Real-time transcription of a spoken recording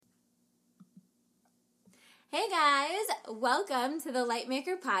Hey guys, welcome to the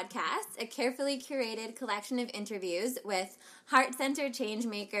Lightmaker Podcast, a carefully curated collection of interviews with heart-centered change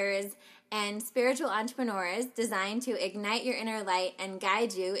makers and spiritual entrepreneurs designed to ignite your inner light and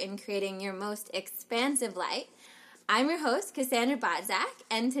guide you in creating your most expansive light. I'm your host, Cassandra Bodzak,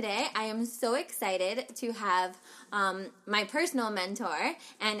 and today I am so excited to have my personal mentor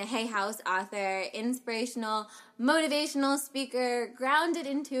and Hay House author, inspirational, motivational speaker, grounded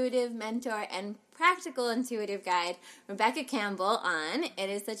intuitive mentor, and practical intuitive guide, Rebecca Campbell, on. It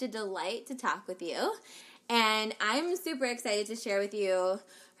is such a delight to talk with you, and I'm super excited to share with you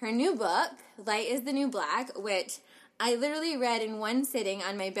her new book, Light is the New Black, which I literally read in one sitting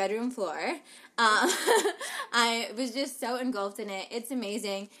on my bedroom floor. I was just so engulfed in it. It's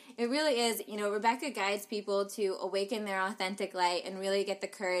amazing. It really is. Rebecca guides people to awaken their authentic light and really get the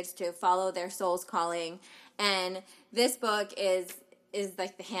courage to follow their soul's calling. And this book is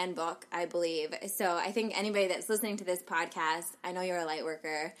like the handbook, I believe. So I think anybody that's listening to this podcast, I know you're a light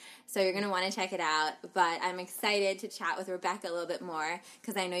worker, so you're going to want to check it out. But I'm excited to chat with Rebecca a little bit more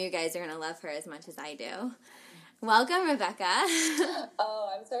because I know you guys are going to love her as much as I do. Welcome, Rebecca.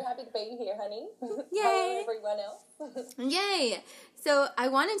 Oh, I'm so happy to be here, honey. Yay. Hello, everyone else. Yay. So I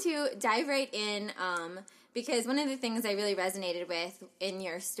wanted to dive right in because one of the things I really resonated with in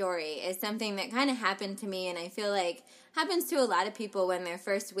your story is something that kind of happened to me, and I feel like happens to a lot of people when they're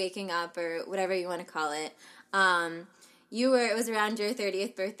first waking up or whatever you want to call it. It was around your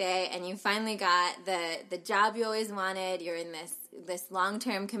 30th birthday, and you finally got the job you always wanted. You're in this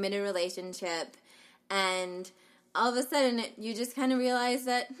long-term committed relationship, and all of a sudden, you just kind of realize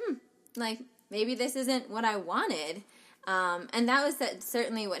that, maybe this isn't what I wanted. And that was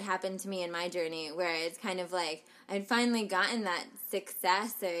certainly what happened to me in my journey, where it's kind of like I'd finally gotten that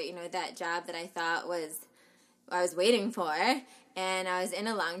success or, that job that I thought I was waiting for. And I was in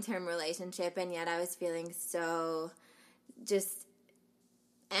a long-term relationship, and yet I was feeling so just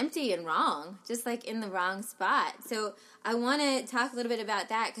empty and wrong, just like in the wrong spot. So I want to talk a little bit about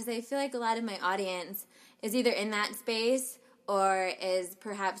that because I feel like a lot of my audience is either in that space or is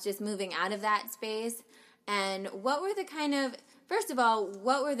perhaps just moving out of that space. And what were first of all,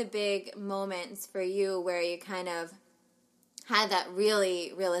 what were the big moments for you where you kind of had that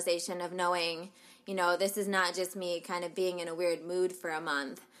realization of knowing, this is not just me kind of being in a weird mood for a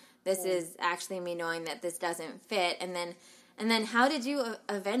month. This is actually me knowing that this doesn't fit. And then how did you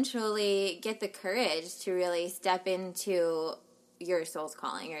eventually get the courage to really step into your soul's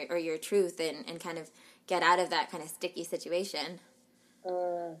calling or your truth and kind of get out of that kind of sticky situation?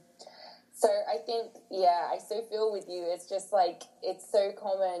 So I think, I so feel with you. It's just like, it's so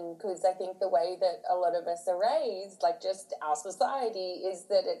common because I think the way that a lot of us are raised, like just our society, is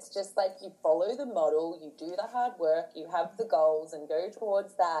that it's just like you follow the model, you do the hard work, you have the goals and go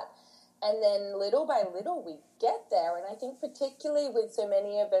towards that. And then little by little we get there. And I think particularly with so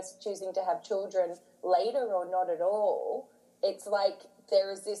many of us choosing to have children later or not at all, it's like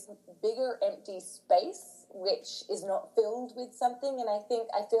there is this bigger empty space which is not filled with something. And I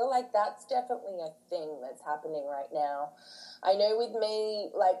feel like that's definitely a thing that's happening right now. I know with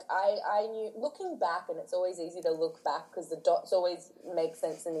me, like I knew, looking back, and it's always easy to look back because the dots always make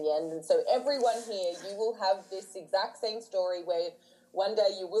sense in the end. And so everyone here, you will have this exact same story where one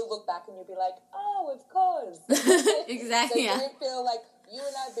day you will look back and you'll be like, oh, of course. Exactly. So don't feel like you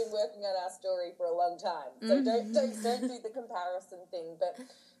and I have been working on our story for a long time. So don't do the comparison thing.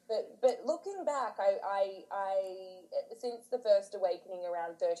 But looking back, I since the first awakening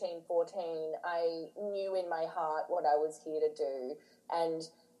around 13, 14, I knew in my heart what I was here to do. And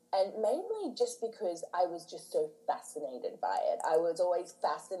mainly just because I was just so fascinated by it. I was always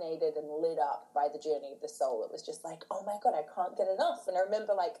fascinated and lit up by the journey of the soul. It was just like, oh my God, I can't get enough. And I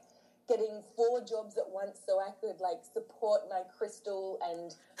remember like getting 4 jobs at once so I could like support my crystal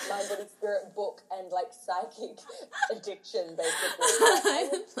and mind body spirit book and like psychic addiction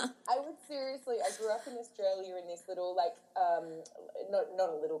basically. I would seriously, I grew up in Australia in this little like not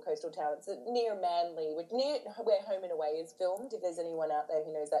a little coastal town, it's near Manly, near where Home and Away is filmed, if there's anyone out there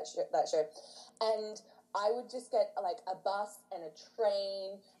who knows that show. And I would just get like a bus and a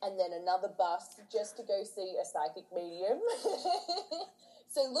train and then another bus just to go see a psychic medium.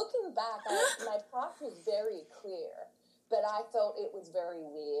 So looking back, my path was very clear, but I felt it was very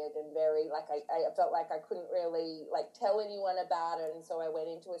weird and very, like, I felt like I couldn't really, like, tell anyone about it, and so I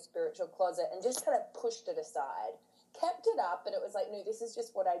went into a spiritual closet and just kind of pushed it aside. Kept it up, but it was like, no, this is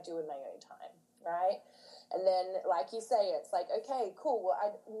just what I do in my own time, right? And then, like you say, it's like, okay, cool, well,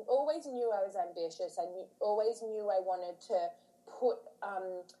 I always knew I was ambitious. I always knew I wanted to put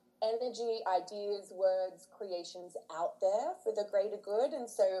energy, ideas, words, creations out there for the greater good. And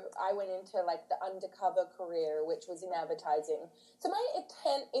so I went into like the undercover career, which was in advertising. So my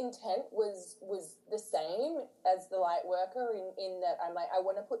intent was the same as the light worker in that I'm like, I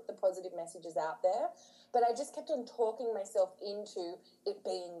want to put the positive messages out there, but I just kept on talking myself into it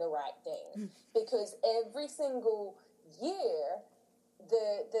being the right thing, because every single year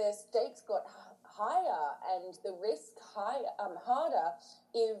the stakes got higher and the risk harder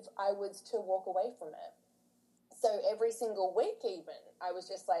if I was to walk away from it. So every single week, even, I was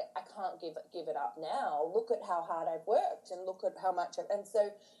just like, I can't give it up now. Look at how hard I've worked, and look at how much. And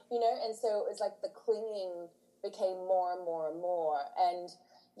so, and so it was like the clinging became more and more and more. And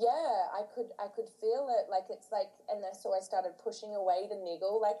yeah, I could feel it. Like, it's like, and so I started pushing away the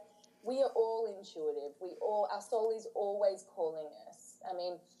niggle. Like, we are all intuitive. Our soul is always calling us. I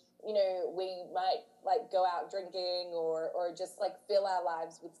mean, we might like go out drinking or just like fill our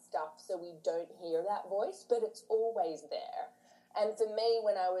lives with stuff so we don't hear that voice, but it's always there. And for me,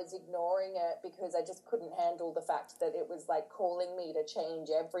 when I was ignoring it because I just couldn't handle the fact that it was like calling me to change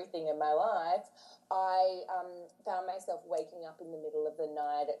everything in my life, I found myself waking up in the middle of the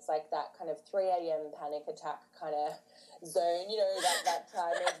night. It's like that kind of 3 a.m. panic attack kind of zone, that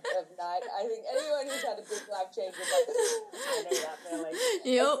time of night. I think anyone who's had a big life change is like, I know that feeling.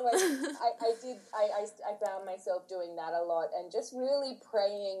 Yep. So I found myself doing that a lot and just really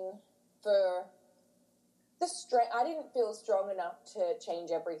praying for the strength. I didn't feel strong enough to change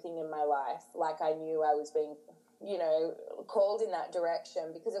everything in my life. Like I knew I was being, called in that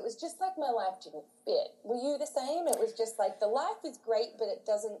direction, because it was just like my life didn't fit. Were you the same? It was just like the life is great, but it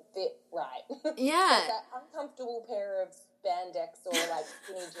doesn't fit right. Yeah. Like that uncomfortable pair of spandex or like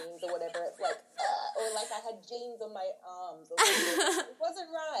skinny jeans or whatever. It's like, or like I had jeans on my arms or something. It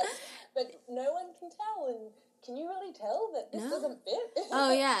wasn't right. But no one can tell. And can you really tell that this doesn't fit?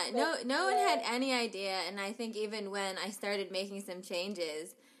 Oh yeah. No one had any idea. And I think even when I started making some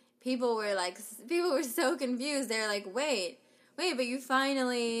changes, people were so confused. They're like, wait, but you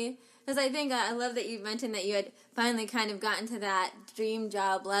finally, because I think I love that you mentioned that you had finally kind of gotten to that dream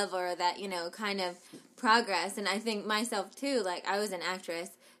job level, or that, kind of progress. And I think myself too, like I was an actress.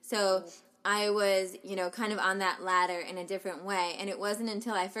 So I was, kind of on that ladder in a different way. And it wasn't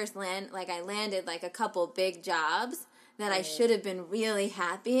until I first landed like a couple big jobs that I should have been really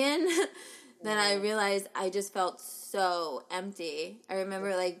happy in that I realized I just felt so empty. I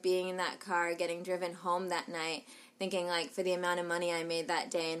remember like being in that car, getting driven home that night, thinking like for the amount of money I made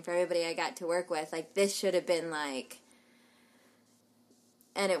that day and for everybody I got to work with, like this should have been like,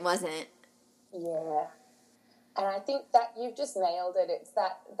 and it wasn't. Yeah. And I think that you've just nailed it. It's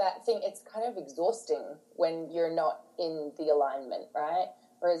that thing, it's kind of exhausting when you're not in the alignment, right?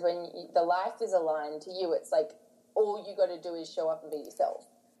 Whereas when the life is aligned to you, it's like all you got to do is show up and be yourself,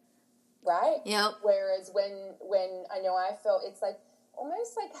 right? Yep. Whereas when I know I felt, it's like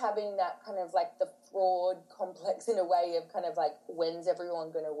almost like having that kind of like the fraud complex in a way of kind of like, when's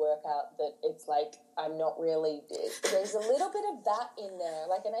everyone going to work out that it's like I'm not really, there's a little bit of that in there.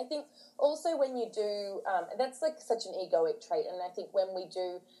 Like, and I think also when you do, that's like such an egoic trait, and I think when we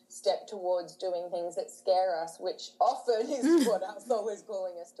do step towards doing things that scare us, which often is what our soul is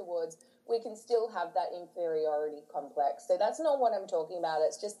calling us towards, we can still have that inferiority complex. So that's not what I'm talking about.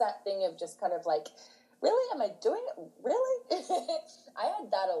 It's just that thing of just kind of like, really? Am I doing it? Really? I had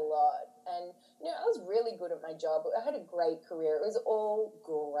that a lot. And, I was really good at my job. I had a great career. It was all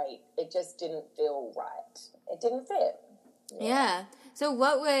great. It just didn't feel right. It didn't fit. Yeah. So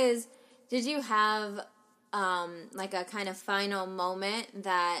did you have like a kind of final moment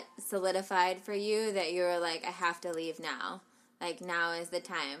that solidified for you that you were like, I have to leave now? Like, now is the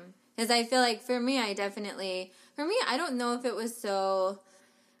time. Because I feel like for me, I don't know if it was so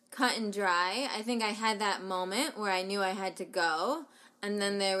cut and dry. I think I had that moment where I knew I had to go, and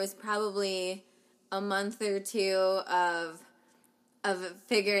then there was probably a month or two of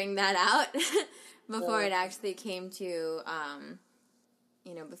figuring that out before it actually came to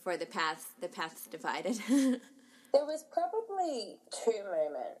before the paths divided. There was probably 2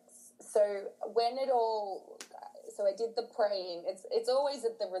 moments. So I did the praying. It's always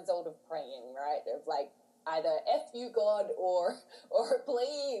at the result of praying, right? Of like, either F you God or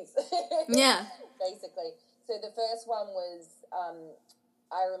please. Yeah. Basically. So the first one was,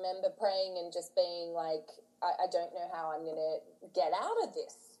 I remember praying and just being like, I don't know how I'm going to get out of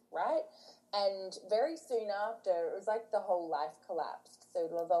this, right? And very soon after, it was like the whole life collapsed. So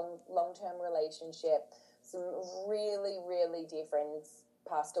long-term relationship, some really, really dear friends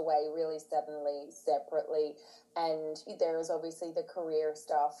passed away really suddenly, separately. And there was obviously the career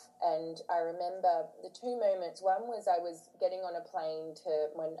stuff. And I remember the two moments. One was I was getting on a plane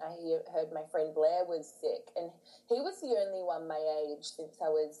when I heard my friend Blair was sick. And he was the only one my age since I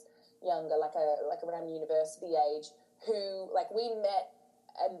was younger, like around university age, who, like, we met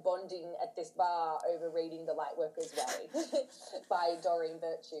and bonding at this bar over reading The Lightworker's Way by Doreen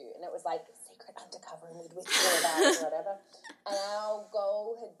Virtue. And it was like secret undercover and we'd whisper about it or whatever. And our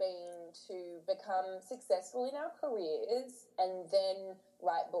goal had been to become successful in our careers and then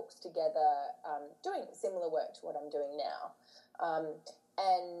write books together, doing similar work to what I'm doing now.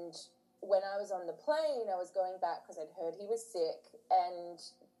 And when I was on the plane, I was going back because I'd heard he was sick, and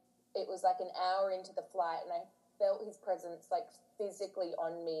it was like an hour into the flight, and I felt his presence, like, physically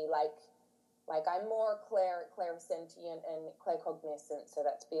on me, like I'm more clairsentient and claircognizant, so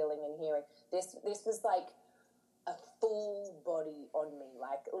that's feeling and hearing. This was like a full body on me,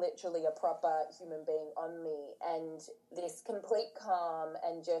 like literally a proper human being on me, and this complete calm,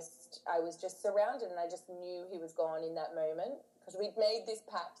 and I was just surrounded, and I just knew he was gone in that moment, because we'd made this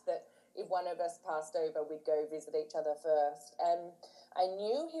pact that if one of us passed over, we'd go visit each other first, and I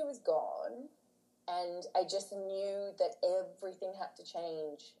knew he was gone. And I just knew that everything had to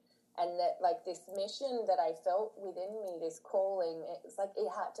change, and that, like, this mission that I felt within me, this calling, it's like it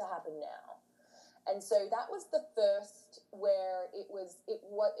had to happen now. And so that was the first where it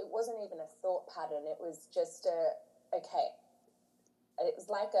wasn't even a thought pattern. It was just okay. It was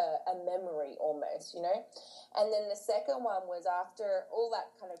like a memory almost, you know? And then the second one was after all that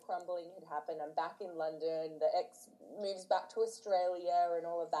kind of crumbling had happened. I'm back in London. The ex moves back to Australia and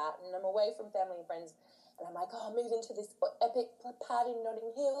all of that. And I'm away from family and friends. And I'm like, I'll move into this epic pad in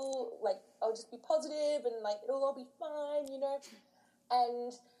Notting Hill. Like, I'll just be positive and, like, it'll all be fine, you know?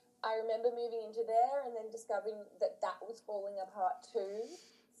 And I remember moving into there and then discovering that was falling apart too.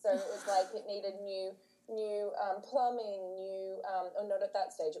 So it was like it needed new plumbing, or not at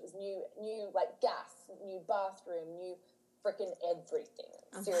that stage, it was new like gas, new bathroom, new freaking everything.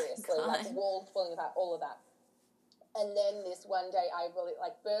 Seriously, like walls falling apart, all of that. And then this one day I really,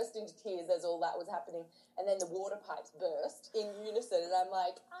 like, burst into tears as all that was happening, and then the water pipes burst in unison, and I'm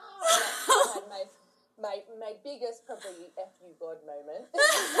like, I had my biggest probably F you God moment.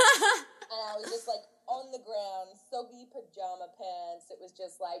 And I was just like on the ground, soggy pajama pants. It was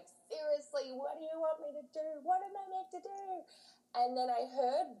just like, seriously, what do you want me to do? What am I meant to do? And then I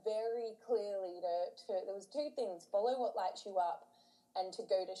heard very clearly there was two things: follow what lights you up, and to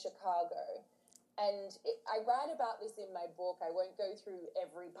go to Chicago. And I write about this in my book. I won't go through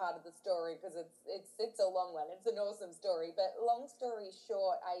every part of the story because it's a long one. It's an awesome story. But long story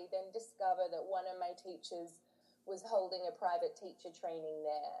short, I then discovered that one of my teachers was holding a private teacher training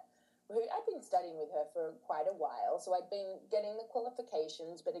there. I'd been studying with her for quite a while, so I'd been getting the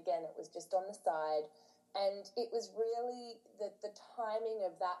qualifications, but again, it was just on the side. And it was really the timing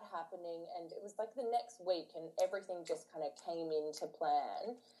of that happening, and it was like the next week, and everything just kind of came into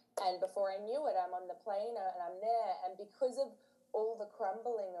plan. And before I knew it, I'm on the plane and I'm there, and because of all the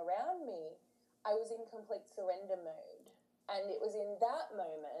crumbling around me, I was in complete surrender mode. And it was in that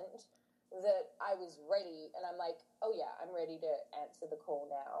moment that I was ready, and I'm like, oh yeah, I'm ready to answer the call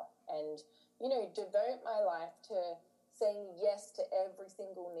now, and, you know, devote my life to saying yes to every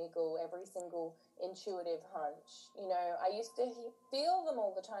single niggle, every single intuitive hunch. You know, I used to feel them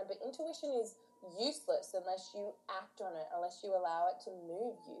all the time, but intuition is useless unless you act on it, unless you allow it to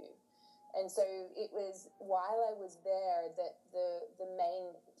move you. And so it was while I was there that the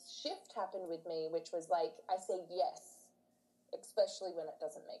main shift happened with me, which was like, I say yes, especially when it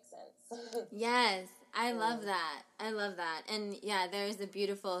doesn't make sense. Yes, I love that. I love that. And yeah, there's a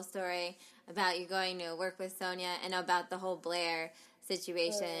beautiful story about you going to work with Sonia and about the whole Blair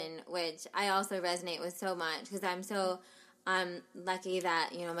situation, which I also resonate with so much because I'm lucky that,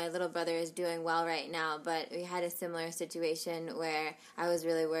 you know, my little brother is doing well right now, but we had a similar situation where I was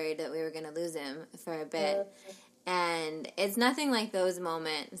really worried that we were going to lose him for a bit. And it's nothing like those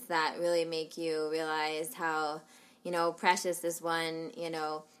moments that really make you realize how, you know, precious this one, you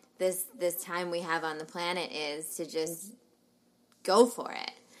know, this time we have on the planet is to just go for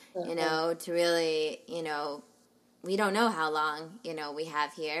it, you know, to really, you know, we don't know how long, you know, we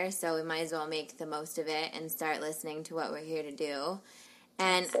have here, so we might as well make the most of it and start listening to what we're here to do.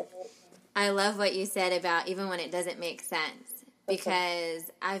 And I love what you said about even when it doesn't make sense,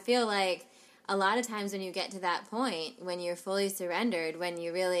 because I feel like a lot of times when you get to that point, when you're fully surrendered, when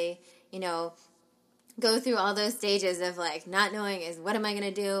you really, you know, go through all those stages of, like, not knowing is what am I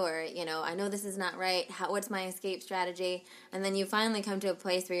going to do, or, you know, I know this is not right, what's my escape strategy, and then you finally come to a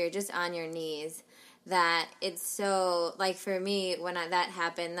place where you're just on your knees. that it's so, like, for me, when that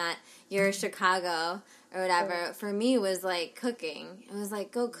happened, that you're Chicago or whatever, for me was like cooking. It was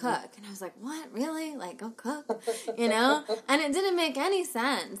like, go cook. And I was like, what? Really? Like, go cook? You know? And it didn't make any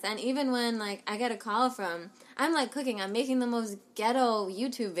sense. And even when, like, I get a call from, I'm like cooking, I'm making the most ghetto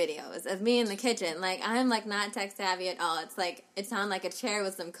YouTube videos of me in the kitchen. Like, I'm like not tech savvy at all. It's like, it's on like a chair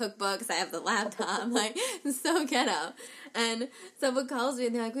with some cookbooks. I have the laptop. Like, it's so ghetto. And someone calls me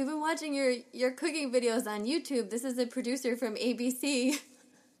and they're like, we've been watching your cooking videos on YouTube. This is a producer from ABC.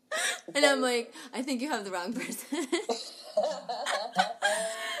 And I'm like, I think you have the wrong person.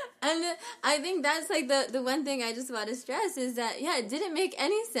 And I think that's like the one thing I just want to stress is that, yeah, it didn't make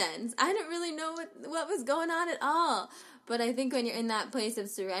any sense. I didn't really know what was going on at all. But I think when you're in that place of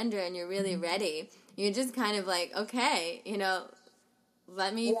surrender and you're really ready, you're just kind of like, okay, you know,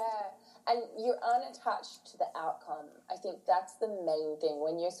 let me... Yeah, and you're unattached to the outcome. I think that's the main thing.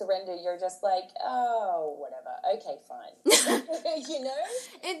 When you surrender, you're just like, oh, whatever. Okay, fine. You know?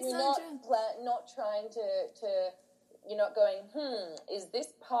 It's you're so not true. not trying to you're not going, is this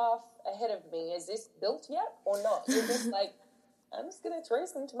path ahead of me, is this built yet or not? You're just like, I'm just going to throw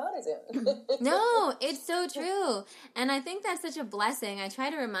some tomatoes in. No, it's so true. And I think that's such a blessing. I try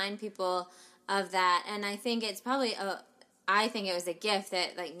to remind people of that. And I think it's probably I think it was a gift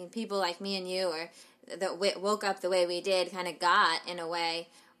that like people like me and you or that woke up the way we did kind of got in a way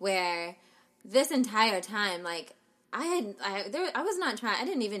where this entire time, like I was not trying, I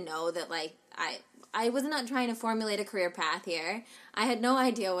didn't even know that like I was not trying to formulate a career path here. I had no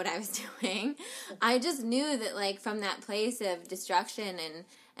idea what I was doing. I just knew that, like, from that place of destruction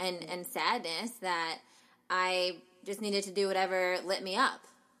and sadness that I just needed to do whatever lit me up.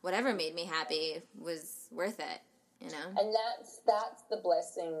 Whatever made me happy was worth it, you know? And that's the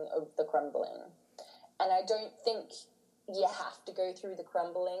blessing of the crumbling. And I don't think you have to go through the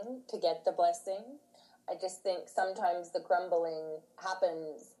crumbling to get the blessing. I just think sometimes the crumbling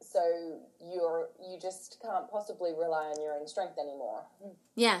happens so you just can't possibly rely on your own strength anymore.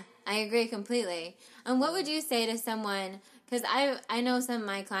 Yeah, I agree completely. And what would you say to someone, because I know some of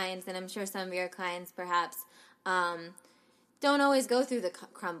my clients, and I'm sure some of your clients perhaps, don't always go through the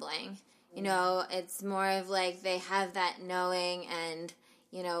crumbling. You know, it's more of like they have that knowing and,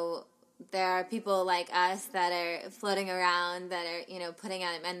 you know, there are people like us that are floating around that are, you know, putting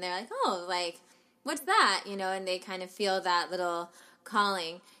out, and they're like, oh, like, what's that? You know, and they kind of feel that little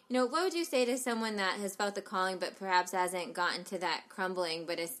calling. You know, what would you say to someone that has felt the calling but perhaps hasn't gotten to that crumbling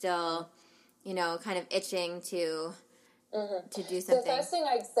but is still, you know, kind of itching to do something? The first thing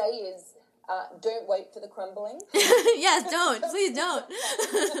I'd say is don't wait for the crumbling. Yes, don't. Please don't.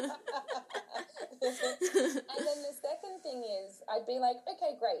 And then the second thing is I'd be like,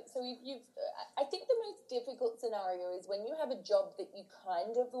 okay, great. So you've I think the most difficult scenario is when you have a job that you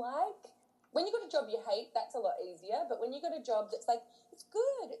kind of like. When you got a job you hate, that's a lot easier. But when you got a job that's like, it's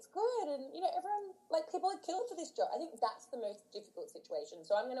good, and, you know, everyone, like, people are killed for this job. I think that's the most difficult situation.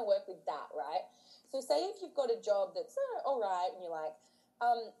 So I'm going to work with that, right? So say if you've got a job that's all right, and you're like,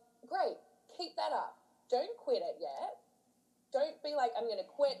 great, keep that up. Don't quit it yet. Don't be like, I'm going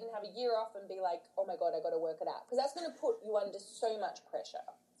to quit and have a year off and be like, oh my God, I got to work it out. Because that's going to put you under so much pressure.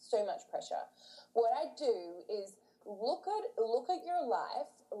 What I do is look at your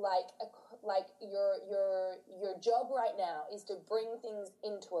life like your job right now is to bring things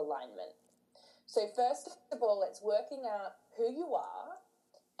into alignment. So first of all, it's working out who you are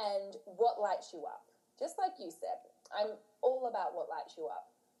and what lights you up. Just like you said, I'm all about what lights you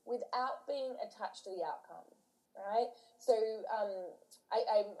up without being attached to the outcome, right? So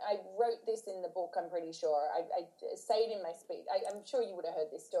I wrote this in the book, I'm pretty sure. I say it in my speech. I'm sure you would have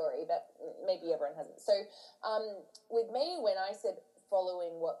heard this story, but maybe everyone hasn't. So with me, when I said follow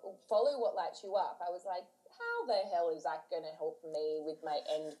what lights you up, I was like, how the hell is that going to help me with my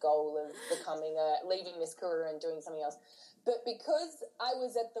end goal of leaving this career and doing something else? But because I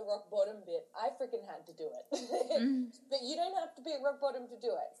was at the rock bottom bit, I freaking had to do it. But you don't have to be at rock bottom to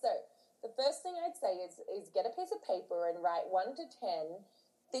do it. So the first thing I'd say is get a piece of paper and write 1 to 10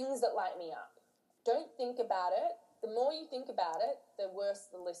 things that light me up. Don't think about it. The more you think about it, the worse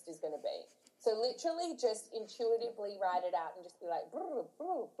the list is going to be. So literally just intuitively write it out and just be like, brr,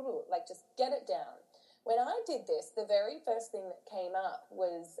 brr, brr, like just get it down. When I did this, the very first thing that came up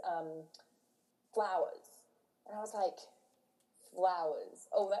was flowers. And I was like, flowers.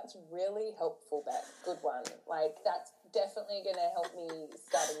 Oh, that's really helpful, Beth. Good one. Like, that's definitely going to help me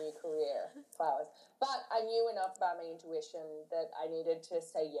start a new career. Flowers. But I knew enough about my intuition that I needed to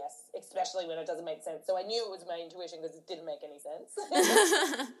say yes, especially when it doesn't make sense. So I knew it was my intuition because it didn't make any sense.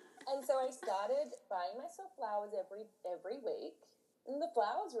 And so I started buying myself flowers every week. And the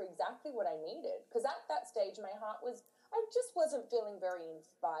flowers were exactly what I needed. Because at that stage, I just wasn't feeling very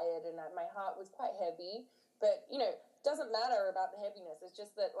inspired, and my heart was quite heavy. But, it doesn't matter about the heaviness. It's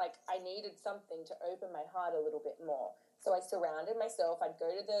just that, like, I needed something to open my heart a little bit more. So I surrounded myself. I'd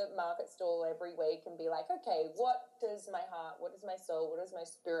go to the market stall every week and be like, okay, what does my heart, what does my soul, what does my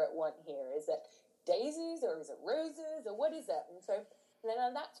spirit want here? Is it daisies or is it roses or what is it? And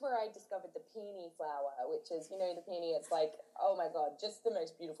then that's where I discovered the peony flower, which is, the peony, it's like, oh my God, just the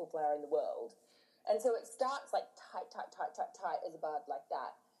most beautiful flower in the world. And so it starts like tight as a bud, like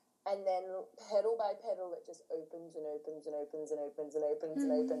that. And then petal by petal, it just opens and opens and opens and opens and opens and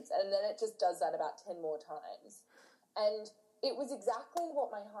opens. And then it just does that about 10 more times. And it was exactly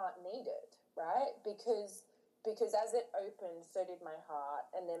what my heart needed, right? Because as it opened, so did my heart.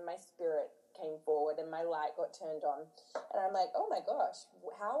 And then my spirit came forward and my light got turned on. And I'm like, oh my gosh,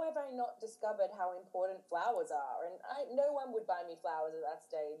 how have I not discovered how important flowers are? And no one would buy me flowers at that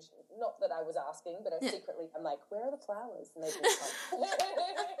stage. Not that I was asking, but secretly I'm like, where are the flowers? And they didn't come.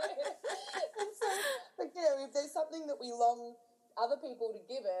 And so, but if there's something that we long other people to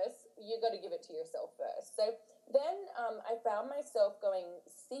give us, you got to give it to yourself first. So then I found myself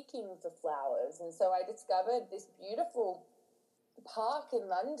seeking for flowers. And so I discovered this beautiful park in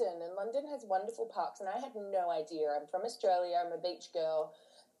London, and London has wonderful parks, and I had no idea. I'm from Australia, I'm a beach girl,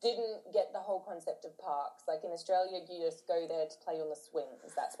 didn't get the whole concept of parks. Like in Australia, you just go there to play on the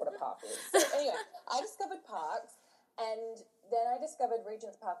swings. That's what a park is. So anyway, I discovered parks, and then I discovered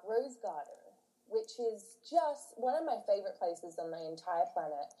Regent's Park Rose Garden, which is just one of my favorite places on the entire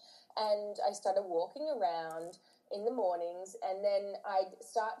planet. And I started walking around in the mornings, and then I'd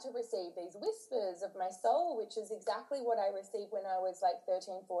start to receive these whispers of my soul, which is exactly what I received when I was like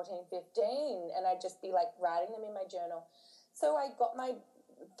 13, 14, 15, and I'd just be like writing them in my journal. So I got my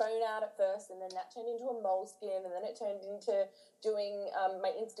phone out at first, and then that turned into a moleskin, and then it turned into doing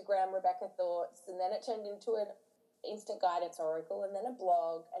my Instagram Rebecca Thoughts, and then it turned into an instant guidance oracle, and then a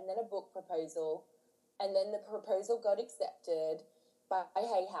blog, and then a book proposal, and then the proposal got accepted by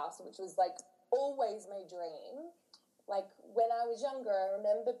Hay House, which was like always my dream. Like when I was younger, I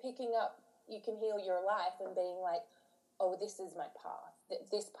remember picking up You Can Heal Your Life and being like, oh, this is my path,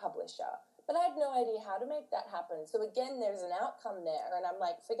 this publisher. But I had no idea how to make that happen. So again, there's an outcome there, and I'm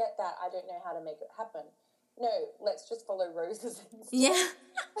like, forget that, I don't know how to make it happen. No, let's just follow roses instead. Yeah.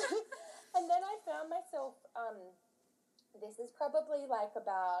 And then I found myself, this is probably like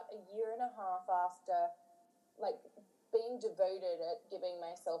about a year and a half after like being devoted at giving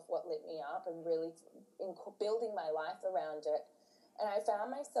myself what lit me up and really building my life around it. And I found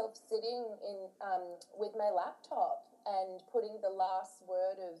myself sitting in with my laptop and putting the last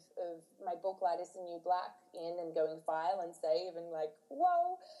word of my book, Light is the New Black, in and going file and save and like,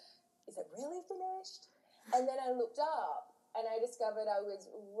 whoa, is it really finished? And then I looked up and I discovered I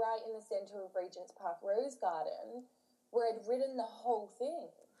was right in the center of Regent's Park Rose Garden, where I'd written the whole thing.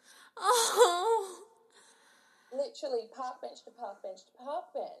 Oh. Literally park bench to park bench to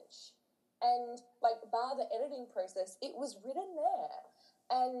park bench. And like bar the editing process, it was written there.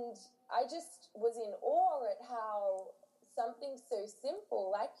 And I just was in awe at how something so simple,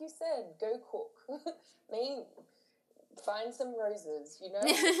 like you said, go cook, find some roses,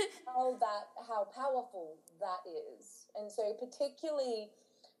 how powerful that is. And so particularly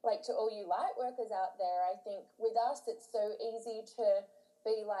like to all you light workers out there, I think with us it's so easy to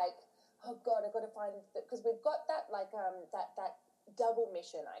be like, oh God, I've got to find that, because we've got that like that double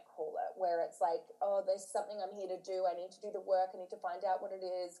mission, I call it, where it's like, oh, there's something I'm here to do. I need to do the work. I need to find out what it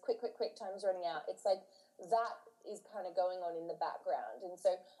is. Quick, time's running out. It's like that is kind of going on in the background. And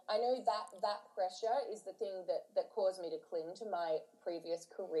so I know that pressure is the thing that caused me to cling to my previous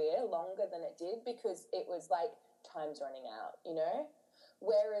career longer than it did, because it was like time's running out,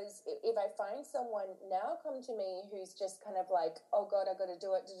 Whereas if I find someone now come to me who's just kind of like, oh God, I've got to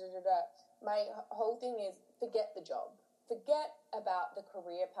do it, my whole thing is forget the job. Forget about the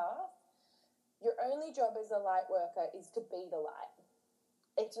career path. Your only job as a light worker is to be the light.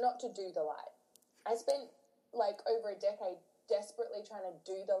 It's not to do the light. I spent like over a decade desperately trying to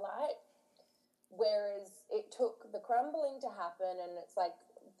do the light, whereas it took the crumbling to happen, and it's like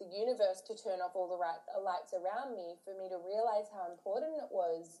the universe to turn off all the lights around me for me to realize how important it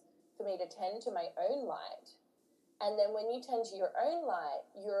was for me to tend to my own light. And then when you tend to your own light,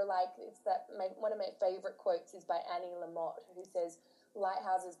 you're like, one of my favorite quotes is by Annie Lamott, who says,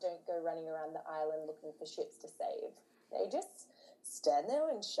 lighthouses don't go running around the island looking for ships to save. They just stand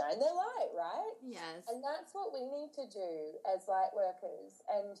there and shine their light, right? Yes. And that's what we need to do as light workers.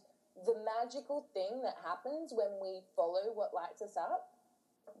 And the magical thing that happens when we follow what lights us up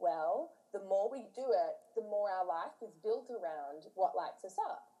Well, the more we do it, the more our life is built around what lights us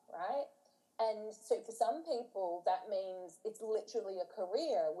up, right? And so for some people, that means it's literally a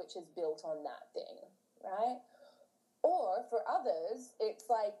career which is built on that thing, right? Or for others, it's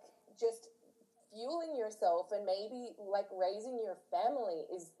like just fueling yourself and maybe like raising your family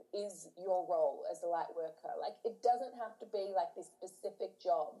is your role as a light worker. Like it doesn't have to be like this specific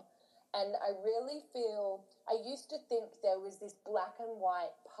job. And I really feel, I used to think there was this black and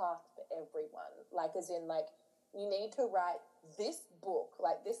white path for everyone. Like as in like, you need to write this book,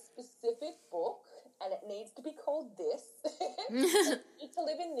 like this specific book, and it needs to be called this. You need to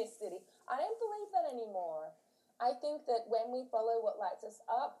live in this city. I don't believe that anymore. I think that when we follow what lights us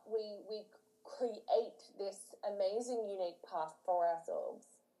up, we create this amazing, unique path for ourselves.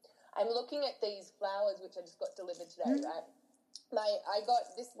 I'm looking at these flowers, which I just got delivered today, right? I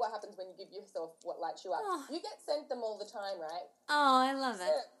got, this is what happens when you give yourself what lights you up. Oh. You get sent them all the time, right? Oh, I love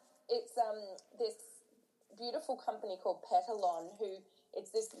it. It's this beautiful company called Petalon, who,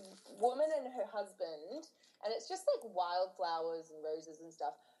 it's this woman and her husband, and it's just like wildflowers and roses and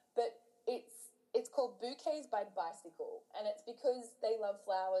stuff, but it's called Bouquets by Bicycle, and it's because they love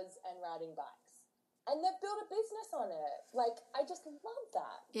flowers and riding bikes. And they've built a business on it. Like, I just love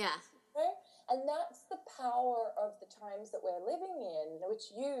that. Yeah. You know? And that's the power of the times that we're living in, which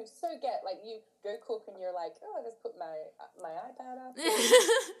you so get. Like, you go cook and you're like, oh, I just put my iPad up.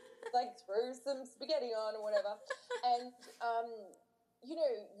 Like, throw some spaghetti on or whatever. And, you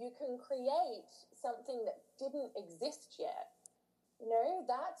know, you can create something that didn't exist yet. You know,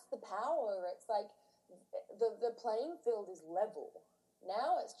 that's the power. It's like the playing field is level.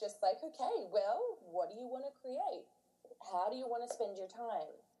 Now it's just like, okay, well, what do you want to create? How do you want to spend your time?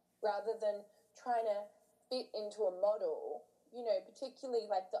 Rather than trying to fit into a model, you know, particularly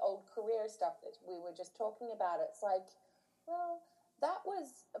like the old career stuff that we were just talking about. It's like, well, that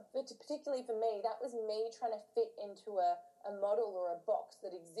was, particularly for me, that was me trying to fit into a model or a box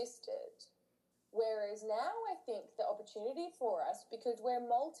that existed. Whereas now I think the opportunity for us, because we're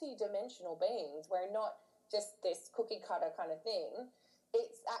multi-dimensional beings, we're not just this cookie cutter kind of thing,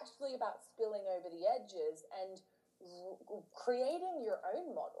 it's actually about spilling over the edges and creating your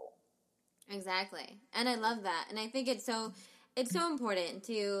own model. Exactly. And I love that. And I think it's so important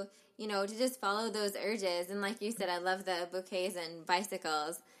to, you know, to just follow those urges. And like you said, I love the bouquets and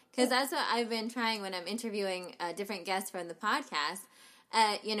bicycles, because that's what I've been trying when I'm interviewing different guests from the podcast.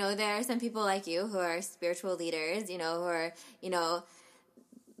 You know, there are some people like you who are spiritual leaders, you know, who are, you know,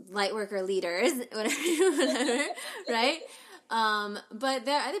 light worker leaders, whatever, right? But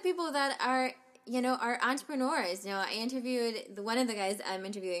there are other people that are, you know, are entrepreneurs. You know, I interviewed one of the guys I'm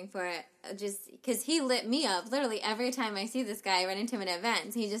interviewing for, just because he lit me up. Literally every time I see this guy, I run into him at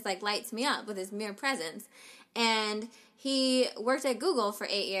events, he just like lights me up with his mere presence. And he worked at Google for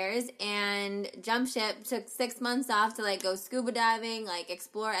 8 years and jumped ship, took 6 months off to like go scuba diving, like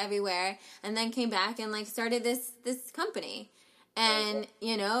explore everywhere, and then came back and like started this company. And,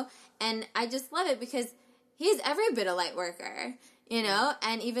 you know, and I just love it because he's every bit a light worker, you know,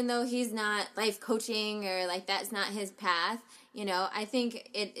 and even though he's not life coaching or like that's not his path, you know, I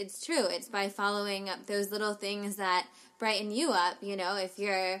think it's true. It's by following up those little things that brighten you up, you know, if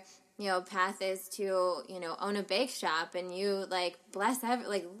your, you know, path is to, you know, own a bake shop and you like bless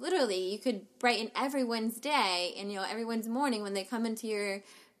like literally you could brighten everyone's day and, you know, everyone's morning when they come into your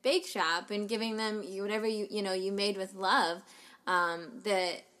bake shop and giving them whatever you know, you made with love.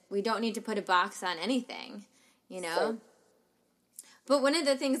 That we don't need to put a box on anything, you know. Sure. But one of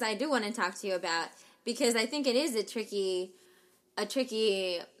the things I do want to talk to you about, because I think it is a tricky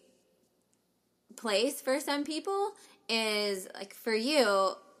place for some people, is like for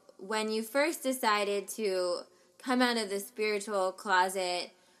you, when you first decided to come out of the spiritual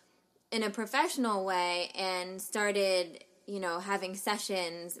closet in a professional way and started, you know, having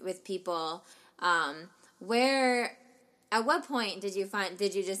sessions with people, at what point did you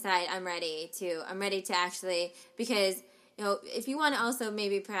decide I'm ready to actually, because, you know, if you want to also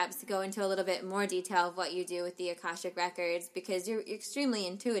maybe perhaps go into a little bit more detail of what you do with the Akashic Records, because you're extremely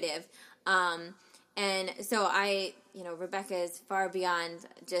intuitive. And so Rebecca is far beyond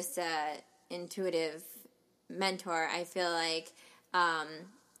just a intuitive mentor. I feel like,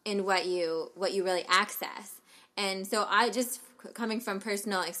 in what you really access. And so I just, coming from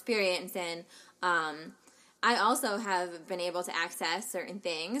personal experience, and, I also have been able to access certain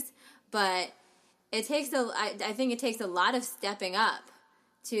things, but I think it takes a lot of stepping up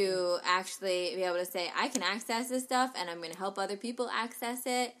to actually be able to say, I can access this stuff and I'm going to help other people access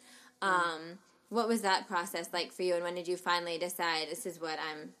it. What was that process like for you, and when did you finally decide this is what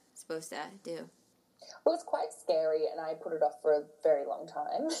I'm supposed to do? Well, it's quite scary, and I put it off for a very long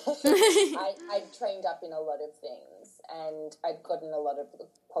time. I trained up in a lot of things, and I'd gotten a lot of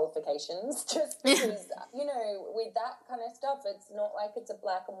qualifications just because, you know, with that kind of stuff, it's not like it's a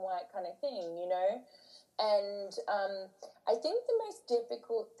black and white kind of thing, you know? And I think the most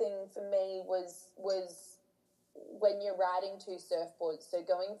difficult thing for me was when you're riding two surfboards, so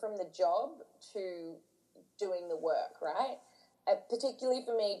going from the job to doing the work, right? Particularly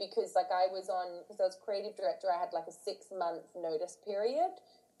for me, because like because I was creative director, I had like a 6-month notice period,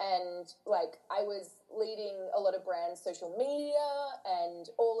 and like I was leading a lot of brands' social media and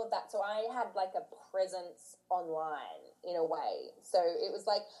all of that, so I had like a presence online in a way. So it was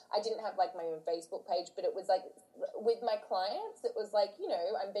like I didn't have like my own Facebook page, but it was like with my clients, it was like, you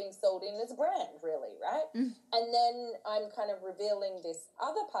know, I'm being sold in as a brand, really, right? And then I'm kind of revealing this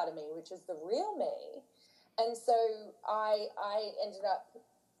other part of me, which is the real me. And so I ended up,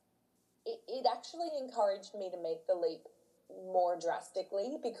 it actually encouraged me to make the leap more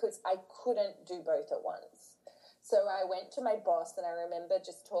drastically because I couldn't do both at once. So I went to my boss, and I remember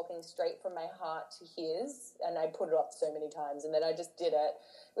just talking straight from my heart to his, and I put it off so many times, and then I just did it.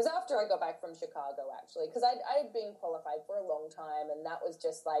 It was after I got back from Chicago, actually, because I had been qualified for a long time, and that was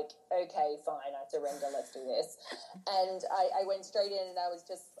just like, okay, fine, I surrender, let's do this. And I went straight in, and I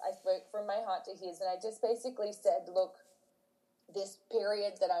spoke from my heart to his, and I just basically said, look, this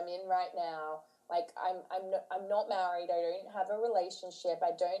period that I'm in right now, like I'm not married, I don't have a relationship,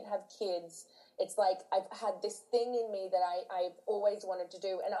 I don't have kids. It's like I've had this thing in me that I've always wanted to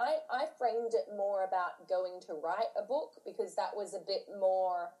do. And I framed it more about going to write a book because that was a bit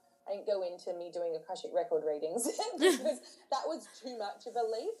more, I didn't go into me doing Akashic record readings because that was too much of a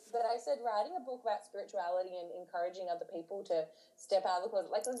leap. But I said writing a book about spirituality and encouraging other people to step out of the closet.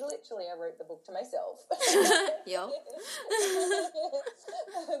 Like, literally, I wrote the book to myself. Yep.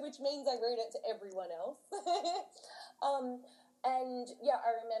 Which means I wrote it to everyone else. And yeah,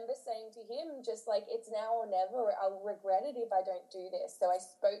 I remember saying to him, just like, it's now or never, I'll regret it if I don't do this. So I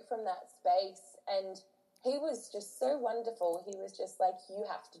spoke from that space, and he was just so wonderful. He was just like, you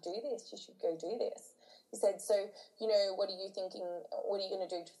have to do this. You should go do this. He said, so, you know, what are you thinking? What are you going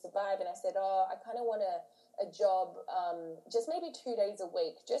to do to survive? And I said, I kind of want a job, just maybe 2 days a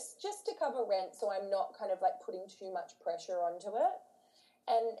week, just to cover rent, so I'm not kind of like putting too much pressure onto it.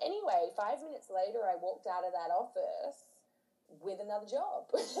 And anyway, 5 minutes later, I walked out of that office with another job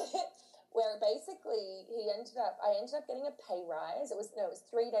where basically I ended up getting a pay rise. It was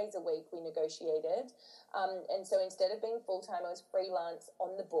 3 days a week we negotiated. And so instead of being full-time, I was freelance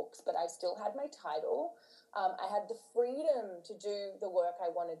on the books, but I still had my title. I had the freedom to do the work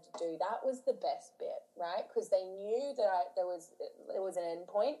I wanted to do. That was the best bit, right? Because they knew that there was an end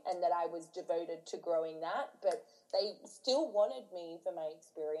point and that I was devoted to growing that, but they still wanted me for my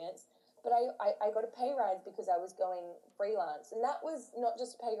experience. But I got a pay rise because I was going freelance. And that was not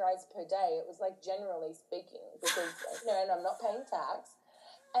just a pay rise per day. It was like generally speaking because, you know, and I'm not paying tax.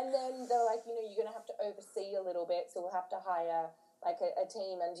 And then they're like, you know, you're going to have to oversee a little bit. So we'll have to hire like a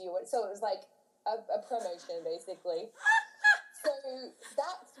team under you. So it was like a promotion basically. So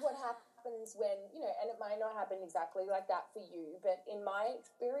that's what happens when, you know, and it might not happen exactly like that for you. But in my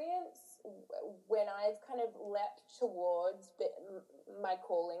experience, when I've kind of leapt towards my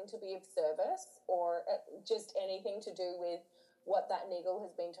calling to be of service or just anything to do with what that niggle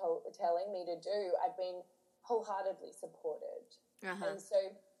has been telling me to do, I've been wholeheartedly supported. And so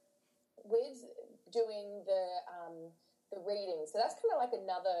with doing the reading, so that's kind of like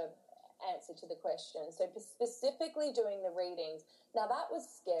another answer to the question. So specifically doing the readings, now that was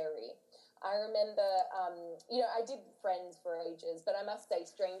scary. I remember, you know, I did Friends for ages, but I must say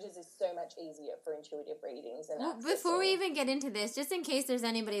Strangers is so much easier for intuitive readings. And before we even get into this, just in case there's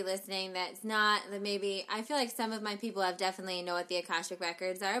anybody listening that's not, that maybe, I feel like some of my people have definitely know what the Akashic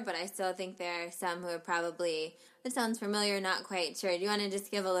Records are, but I still think there are some who are probably, it sounds familiar, not quite sure. Do you want to just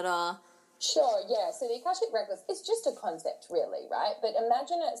give a little... Sure, yeah. So the Akashic Records, it's just a concept, really, right? But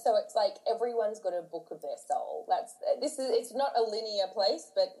imagine it, so it's like everyone's got a book of their soul. It's not a linear place,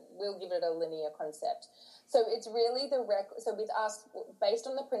 but we'll give it a linear concept. So it's really the record. So with us, based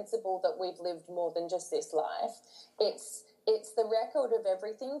on the principle that we've lived more than just this life, it's the record of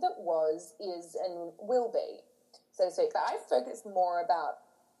everything that was, is, and will be, so to speak. But I focus more about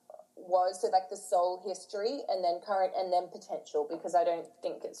was, so like the soul history and then current and then potential, because I don't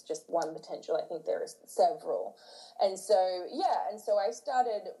think it's just one potential. I think there is several. And so, yeah, and so I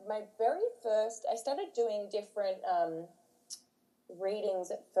started doing different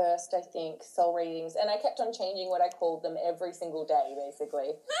readings at first, I think, soul readings, and I kept on changing what I called them every single day,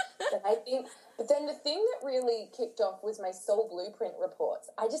 basically. But then the thing that really kicked off was my soul blueprint reports.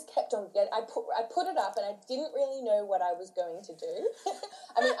 I just kept on I put it up, and I didn't really know what I was going to do.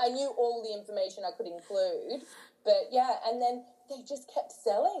 I mean, I knew all the information I could include, but yeah, and then they just kept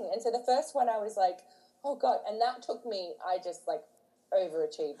selling, and so the first one I was like, oh God, and that took me, I just like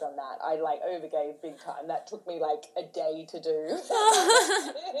overachieved on that. I like overgave big time. That took me like a day to do.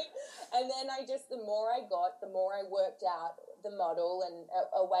 And then the more I got, the more I worked out the model and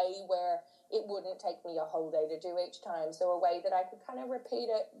a way where it wouldn't take me a whole day to do each time. So a way that I could kind of repeat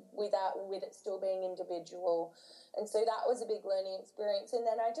it with it still being individual. And so that was a big learning experience. And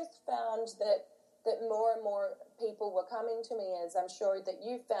then I just found that more and more people were coming to me, as I'm sure that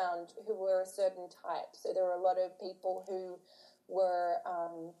you found, who were a certain type. So there were a lot of people who were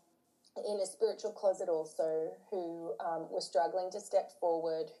in a spiritual closet also, who were struggling to step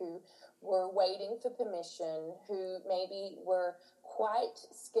forward, who were waiting for permission, who maybe were quite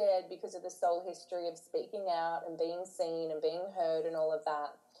scared because of the soul history of speaking out and being seen and being heard and all of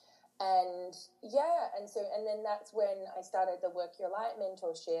that. And yeah, and then that's when I started the Work Your Light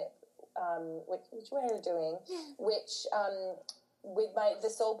mentorship, which we're doing, which with the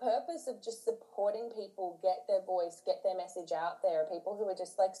sole purpose of just supporting people get their voice, get their message out there, people who are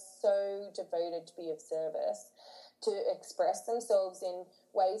just like so devoted to be of service, to express themselves in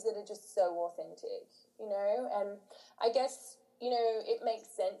ways that are just so authentic, and I guess, it makes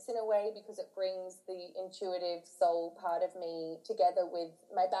sense in a way because it brings the intuitive soul part of me together with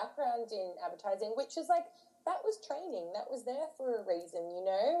my background in advertising, which is like, that was training, that was there for a reason,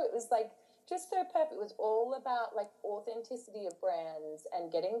 it was like, just so perfect. It was all about like authenticity of brands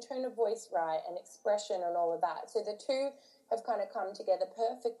and getting tone of voice right and expression and all of that. So the two have kind of come together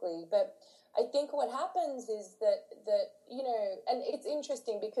perfectly. But I think what happens is that and it's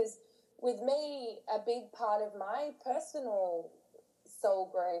interesting because with me, a big part of my personal soul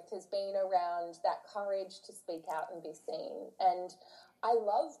growth has been around that courage to speak out and be seen. And I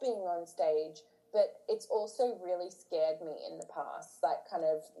love being on stage, but it's also really scared me in the past, like kind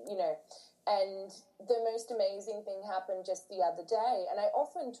of, and the most amazing thing happened just the other day. And I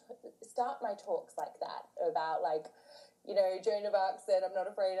often start my talks like that about like, Joan of Arc said, I'm not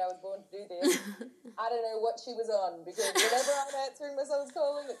afraid I was born to do this. I don't know what she was on because whenever I'm answering my soul's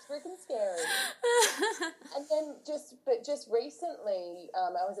calling, it's freaking scary. And then just recently,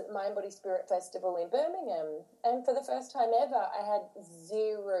 I was at the Mind Body Spirit Festival in Birmingham, and for the first time ever, I had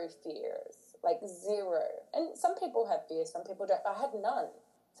zero fears, like zero. And some people have fears, some people don't. I had none.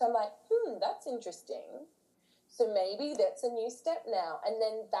 So I'm like, that's interesting. So maybe that's a new step now. And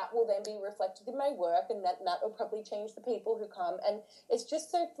then that will then be reflected in my work, and that will probably change the people who come. And it's just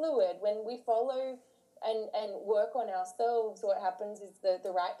so fluid. When we follow and work on ourselves, what happens is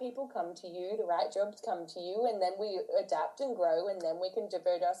the right people come to you, the right jobs come to you, and then we adapt and grow, and then we can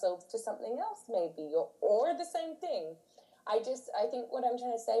devote ourselves to something else maybe, or the same thing. I think what I'm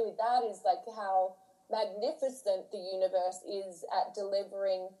trying to say with that is like how magnificent the universe is at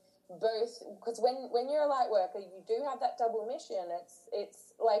delivering both, because when you're a light worker, you do have that double mission.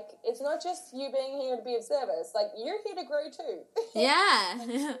 It's like, it's not just you being here to be of service, like you're here to grow too. Yeah.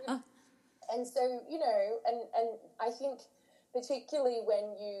 And so, and I think particularly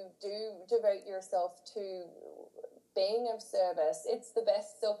when you do devote yourself to being of service, it's the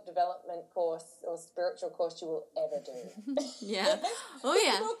best self-development course or spiritual course you will ever do. Yeah. Oh,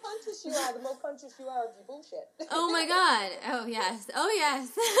 yeah. The more conscious you are, the more conscious you are of your bullshit. Oh, my God. Oh, yes. Oh,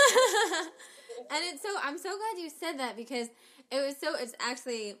 yes. And I'm so glad you said that because it's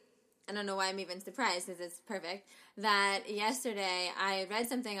actually, I don't know why I'm even surprised because it's perfect, that yesterday I read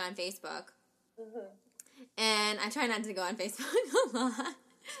something on Facebook, and I try not to go on Facebook a lot.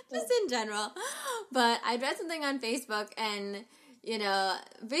 Just in general. But I read something on Facebook, and,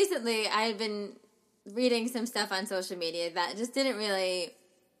 recently I had been reading some stuff on social media that just I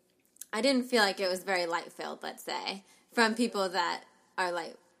didn't feel like it was very light-filled, let's say, from people that are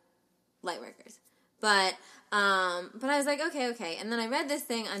light workers. But I was like, okay. And then I read this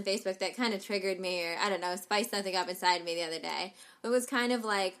thing on Facebook that kind of triggered me, or, I don't know, spiced something up inside me the other day. It was kind of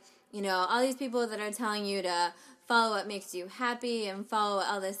like, all these people that are telling you to follow what makes you happy and follow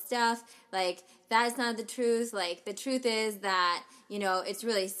all this stuff, like, that's not the truth. Like, the truth is that, it's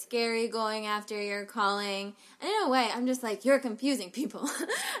really scary going after your calling. And in a way, I'm just like, you're confusing people.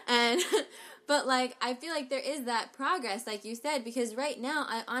 But, like, I feel like there is that progress, like you said, because right now,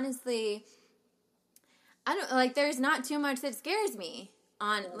 I honestly, there's not too much that scares me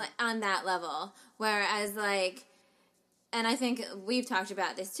on that level. Whereas, like, and I think we've talked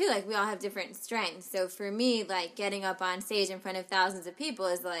about this too, like we all have different strengths. So for me, like getting up on stage in front of thousands of people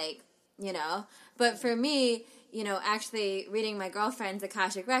is like, you know, but for me, you know, actually reading my girlfriend's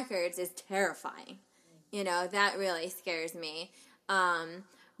Akashic Records is terrifying. You know, that really scares me.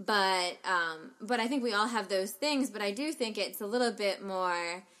 But I think we all have those things, but I do think it's a little bit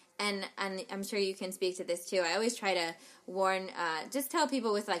more, and I'm sure you can speak to this too. I always try to warn, just tell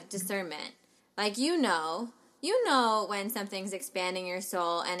people with like discernment. Like, you know when something's expanding your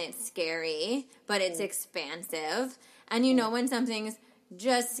soul and it's scary, but it's expansive. And you know when something's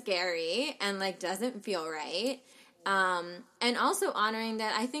just scary and like doesn't feel right. And also honoring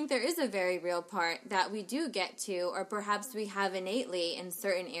that I think there is a very real part that we do get to, or perhaps we have innately in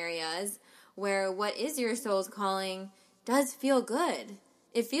certain areas where what is your soul's calling does feel good.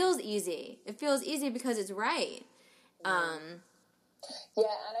 It feels easy. It feels easy because it's right. Yeah,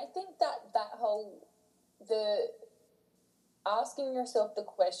 and I think that whole, the asking yourself the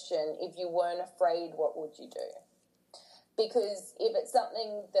question, if you weren't afraid, what would you do? Because if it's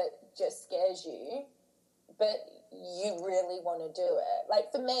something that just scares you, but you really want to do it.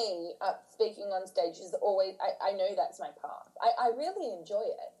 Like for me, speaking on stage is always, I know that's my path. I really enjoy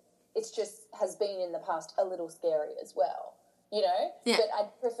it. It's just has been in the past a little scary as well, you know? Yeah. But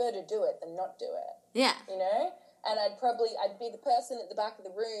I'd prefer to do it than not do it. Yeah. You know? And I'd be the person at the back of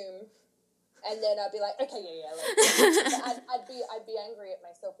the room, and then I'd be like, okay, yeah. Like, I'd be angry at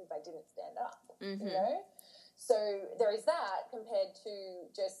myself if I didn't stand up, you know? So there is that compared to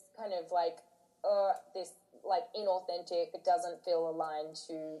just kind of like, this like inauthentic, it doesn't feel aligned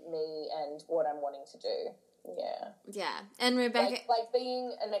to me and what I'm wanting to do. Yeah. Yeah. And Rebecca, like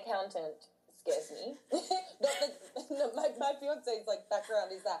being an accountant scares me. my fiance's like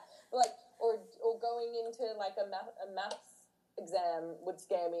background is that, like, or going into like a maths exam would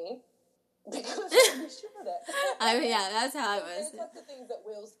scare me because I'm sure of it. yeah, that's how it was. There's lots of things that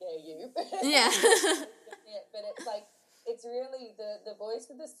will scare you. Yeah. But it's like, it's really the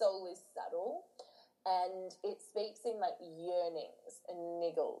voice of the soul is subtle. And it speaks in like yearnings and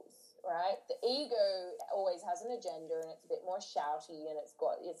niggles, right? The ego always has an agenda, and it's a bit more shouty, and it's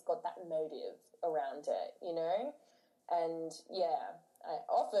got that motive around it, you know. And yeah,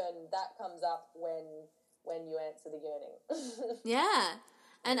 often that comes up when you answer the yearning. Yeah,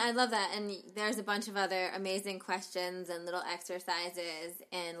 and I love that. And there's a bunch of other amazing questions and little exercises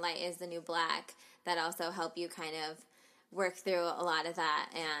in Light is the New Black that also help you kind of work through a lot of that.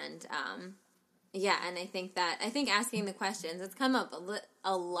 And yeah, and I think asking the questions, it's come up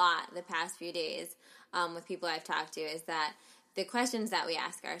a lot the past few days with people I've talked to, is that the questions that we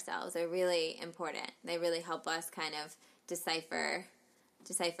ask ourselves are really important. They really help us kind of decipher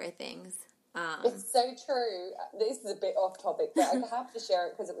things. It's so true. This is a bit off topic, but I have to share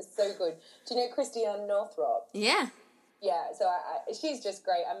it because it was so good. Do you know Christiane Northrup? Yeah. Yeah, so she's just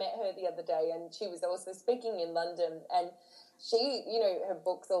great. I met her the other day, and she was also speaking in London, and she, you know, her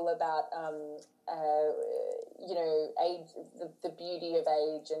book's all about, you know, age, the beauty of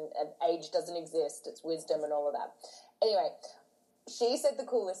age, and age doesn't exist, it's wisdom and all of that. Anyway, she said the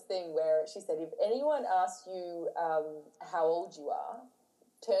coolest thing where she said, if anyone asks you how old you are,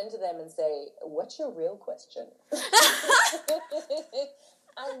 turn to them and say, what's your real question?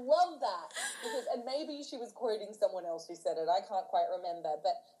 I love that, because, and maybe she was quoting someone else who said it, I can't quite remember,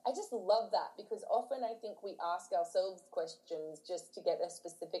 but I just love that, because often I think we ask ourselves questions just to get a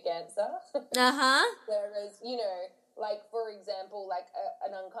specific answer. Whereas, you know, like, for example, like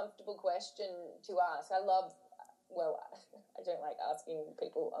an uncomfortable question to ask. I don't like asking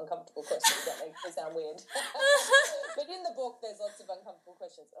people uncomfortable questions. That makes me sound weird. But in the book, there's lots of uncomfortable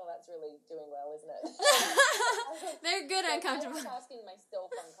questions. Oh, that's really doing well, isn't it? They're good uncomfortable. I like asking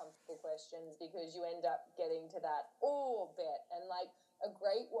myself uncomfortable questions, because you end up getting to that bit. And like a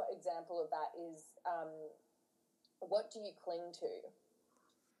great example of that is, what do you cling to?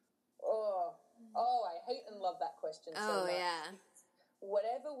 I hate and love that question so much. Yeah.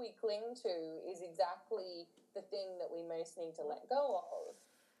 Whatever we cling to is exactly the thing that we most need to let go of,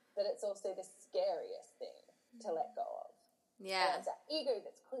 but it's also the scariest thing to let go of. Yeah. And it's that ego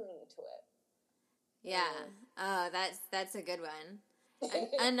that's clinging to it. Yeah. Oh, that's a good one.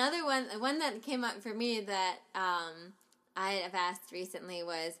 Another one that came up for me that I have asked recently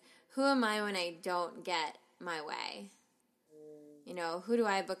was, who am I when I don't get my way? You know, who do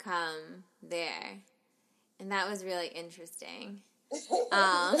I become there? And that was really interesting.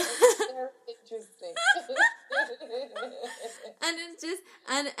 Very interesting. And it's just,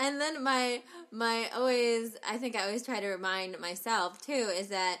 and then my always, I think I always try to remind myself too, is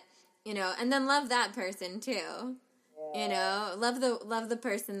that, you know, and then love that person too. You know, love the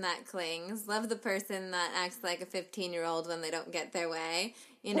person that clings, love the person that acts like a 15-year-old when they don't get their way,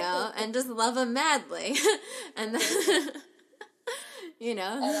 you know, and just love them madly. And then, you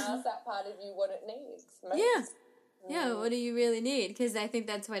know. And ask that part of you what it needs most. Yeah. Yeah, what do you really need? Because I think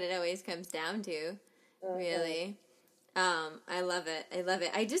that's what it always comes down to, really. I love it. I love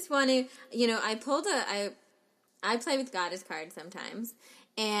it. I just want to, you know, I play with Goddess cards sometimes.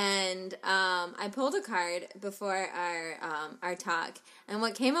 And I pulled a card before our talk, and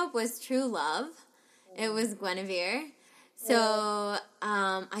what came up was true love. It was Guinevere. So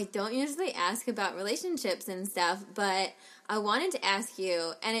I don't usually ask about relationships and stuff, but I wanted to ask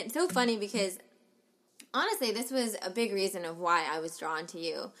you, and it's so funny because honestly, this was a big reason of why I was drawn to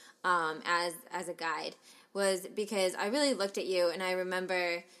you as a guide. Was because I really looked at you, and I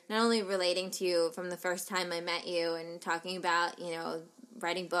remember not only relating to you from the first time I met you and talking about, you know,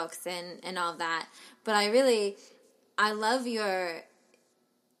 writing books and all of that, but I love your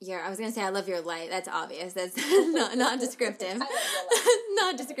I was going to say I love your light. That's obvious. That's not descriptive.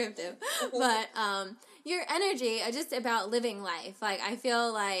 Not descriptive. But your energy, just about living life. Like, I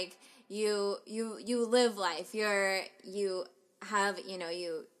feel like you live life. You have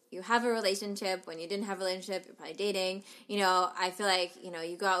a relationship. When you didn't have a relationship, you're probably dating. You know, I feel like, you know,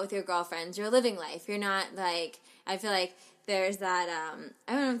 you go out with your girlfriends, you're living life. You're not like, I feel like there's that,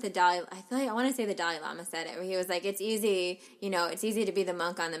 I don't know if I want to say the Dalai Lama said it, where he was like, it's easy to be the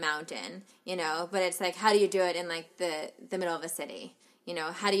monk on the mountain, you know, but it's like, how do you do it in like the middle of a city? You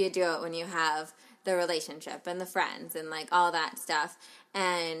know, how do you do it when you have the relationship and the friends and like all that stuff?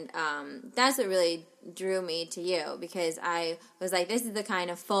 And that's what really drew me to you, because I was like, this is the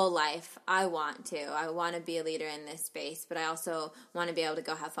kind of full life I want to. I want to be a leader in this space, but I also want to be able to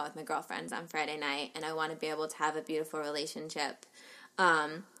go have fun with my girlfriends on Friday night, and I want to be able to have a beautiful relationship.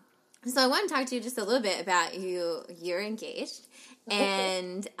 So I want to talk to you just a little bit about you're engaged,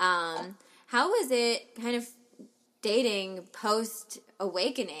 and how was it kind of dating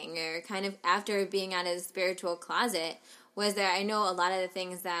post-awakening, or kind of after being out of the spiritual closet? Was there, I know a lot of the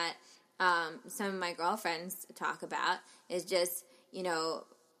things that some of my girlfriends talk about is just, you know,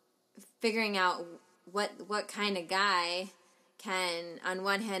 figuring out what kind of guy can, on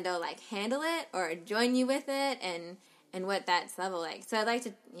one hand, like handle it or join you with it, and what that's level like. So I'd like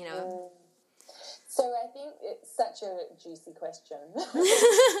to, you know. So I think it's such a juicy question.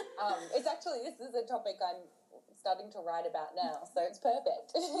 It's actually, this is a topic I'm starting to write about now, so it's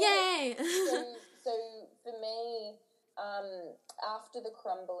perfect. Yay! so for me, after the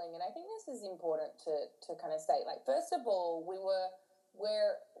crumbling, and I think this is important to kind of say, like, first of all,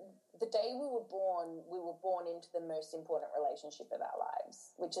 the day we were born into the most important relationship of our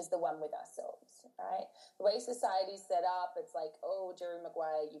lives, which is the one with ourselves, right? The way society's set up, it's like, oh, Jerry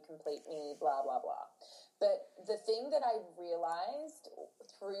Maguire, you complete me, blah, blah, blah. But the thing that I realized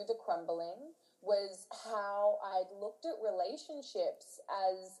through the crumbling was how I'd looked at relationships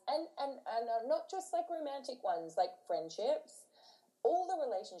as, and not just like romantic ones, like friendships, all the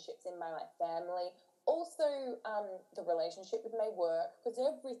relationships in my life, family, also the relationship with my work, because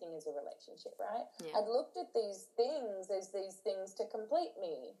everything is a relationship, right? Yeah. I'd looked at these things as these things to complete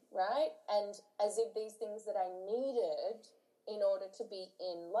me, right? And as if these things that I needed in order to be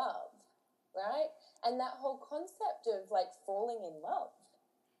in love, right? And that whole concept of like falling in love,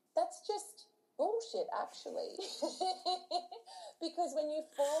 that's just bullshit, actually. Because when you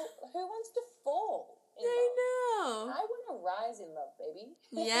fall, who wants to fall in love? I know. I want to rise in love, baby.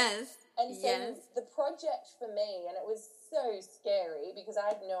 Yes. And so the project for me, and it was so scary because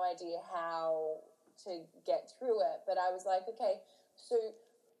I had no idea how to get through it, but I was like, okay, so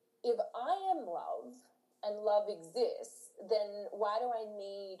if I am love and love exists, then why do I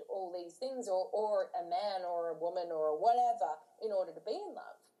need all these things or a man or a woman or whatever in order to be in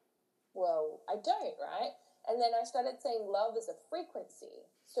love? Well, I don't, right? And then I started saying love is a frequency.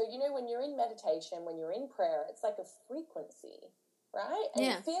 So, you know, when you're in meditation, when you're in prayer, it's like a frequency, right? And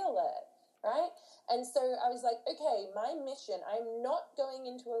you feel it, right? And so I was like, okay, my mission, I'm not going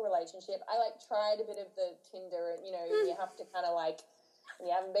into a relationship. I like tried a bit of the Tinder, and, you know, you have to kind of like,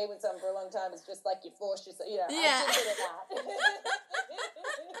 when you haven't been with someone for a long time, it's just like you force yourself, you know, I did a bit of that.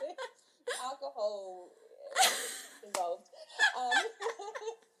 Alcohol involved.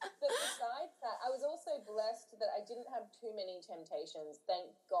 But besides that, I was also blessed that I didn't have too many temptations. Thank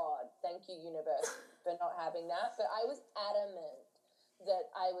God. Thank you, universe, for not having that. But I was adamant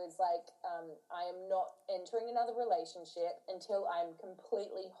that I was like, I am not entering another relationship until I'm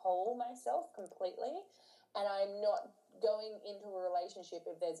completely whole myself, completely. And I'm not going into a relationship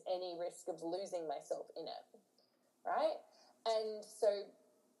if there's any risk of losing myself in it. Right? And so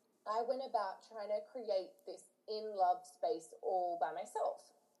I went about trying to create this in love space all by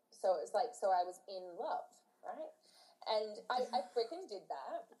myself. So it was like, so I was in love, right? And I freaking did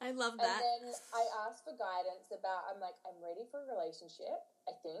that. I love that. And then I asked for guidance about, I'm like, I'm ready for a relationship.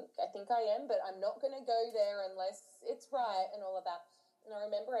 I think I am, but I'm not going to go there unless it's right and all of that. And I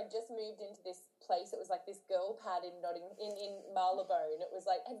remember I just moved into this place. It was like this girl pad in Marylebone. It was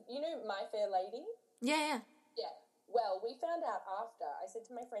like, you know, My Fair Lady? Yeah. Well, we found out after. I said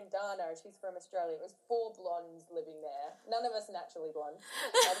to my friend Dana, she's from Australia, it was 4 blondes living there. None of us naturally blonde.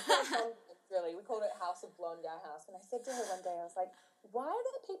 Really, we called it House of Blonde, our house. And I said to her one day, I was like, why are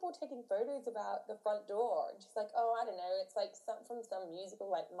there people taking photos about the front door? And she's like, oh, I don't know. It's like from some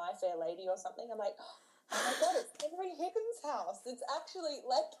musical, like My Fair Lady or something. I'm like, oh my God, it's Henry Higgins' house. It's actually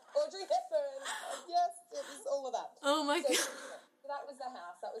like Audrey Hepburn. Yes, it was all of that. Oh my God. So that was the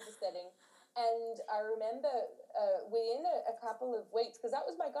house. That was the setting. And I remember within a couple of weeks, because that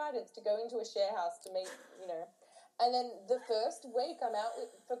was my guidance, to go into a share house to meet, you know. And then the first week I'm out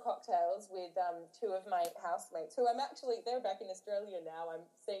for cocktails with 2 of my housemates, who they're back in Australia now. I'm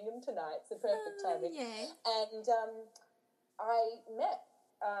seeing them tonight. It's the perfect timing. Yay. And I met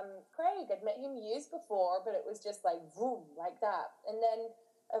Craig. I'd met him years before, but it was just like, boom, like that. And then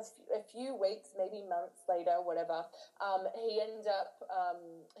a few weeks, maybe months later, whatever, he ended up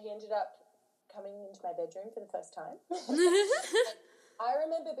coming into my bedroom for the first time. I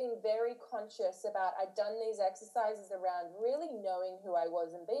remember being very conscious about, I'd done these exercises around really knowing who I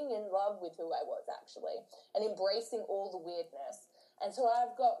was and being in love with who I was, actually, and embracing all the weirdness. And so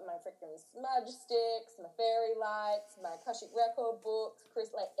I've got my freaking smudge sticks, my fairy lights, my Akashic record books,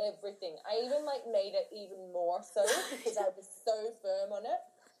 like everything. I even like made it even more so because I was so firm on it.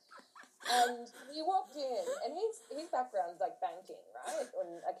 And he walked in, and his background's like banking, right,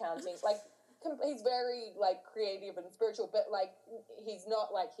 and accounting, like. He's very, like, creative and spiritual, but, like, he's not,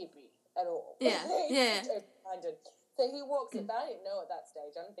 like, hippie at all. Yeah, he's open-minded. So he walks in, but I didn't know at that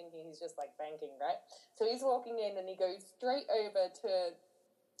stage. I'm thinking he's just, like, banking, right? So he's walking in, and he goes straight over to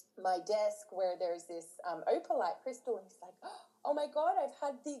my desk where there's this opalite crystal, and he's like, oh, my God, I've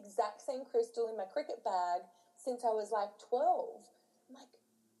had the exact same crystal in my cricket bag since I was, like, 12. I'm like,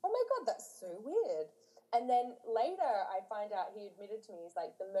 oh, my God, that's so weird. And then later, I find out he admitted to me, he's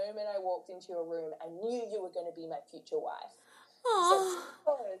like, the moment I walked into your room, I knew you were going to be my future wife. Aww. So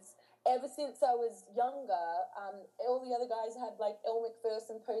because ever since I was younger, all the other guys had, like, Elle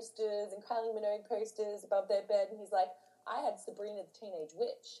Macpherson posters and Kylie Minogue posters above their bed, and he's like, I had Sabrina the Teenage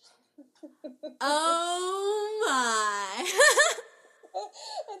Witch. Oh, my.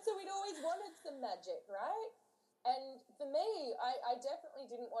 And so we'd always wanted some magic, right? And for me, I definitely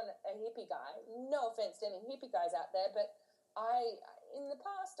didn't want a hippie guy. No offense to any hippie guys out there, but in the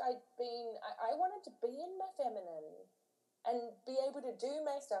past, I wanted to be in my feminine and be able to do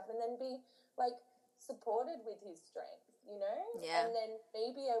my stuff and then be, like, supported with his strength, you know? Yeah. And then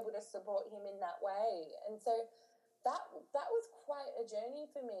me be able to support him in that way. And so that was quite a journey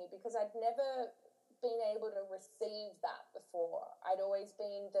for me because I'd never been able to receive that before. I'd always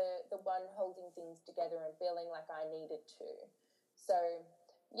been the one holding things together and feeling like I needed to. So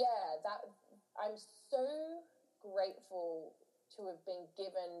yeah, I'm so grateful to have been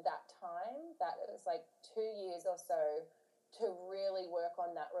given that time, that it was like 2 years or so, to really work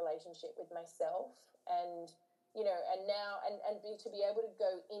on that relationship with myself and, you know, and now and to be able to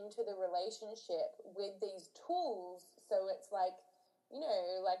go into the relationship with these tools. So it's like, you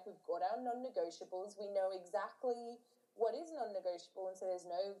know, like we've got our non-negotiables. We know exactly what is non-negotiable, and so there's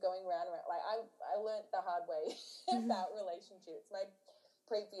no going around. Like I learned the hard way about relationships. My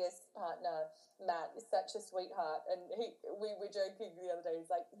previous partner, Matt, is such a sweetheart, and we were joking the other day. He's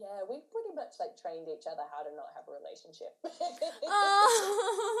like, "Yeah, we pretty much like trained each other how to not have a relationship." Oh.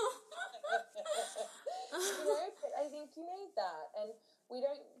 You know, but I think you need that, and we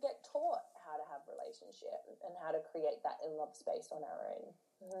don't get taught how to have relationship and how to create that in love space on our own.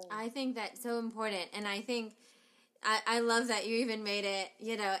 I think that's so important, and I think I love that you even made it.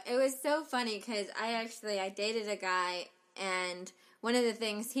 You know, it was so funny because I dated a guy, and one of the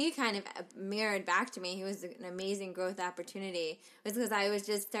things he kind of mirrored back to me, he was an amazing growth opportunity, was because I was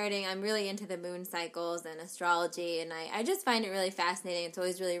just starting, I'm really into the moon cycles and astrology, and I just find it really fascinating. It's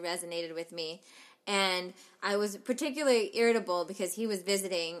always really resonated with me. And I was particularly irritable because he was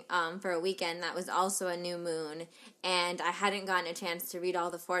visiting for a weekend that was also a new moon, and I hadn't gotten a chance to read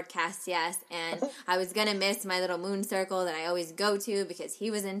all the forecasts yet, and I was going to miss my little moon circle that I always go to because he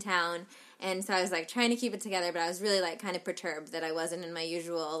was in town. And so I was like trying to keep it together, but I was really like kind of perturbed that I wasn't in my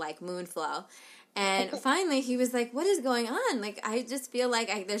usual like moon flow. And finally he was like, what is going on? Like, I just feel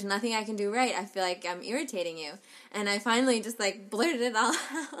like there's nothing I can do right. I feel like I'm irritating you. And I finally just like blurted it all out.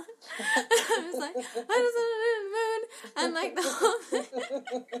 I was like, I just wanted to moon. And like the whole thing.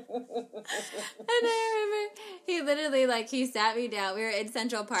 And I remember he literally like, he sat me down. We were in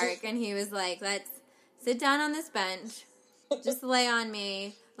Central Park and he was like, let's sit down on this bench. Just lay on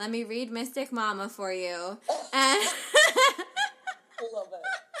me. Let me read Mystic Mama for you. And I love it.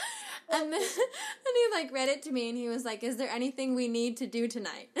 And then he like read it to me and he was like, is there anything we need to do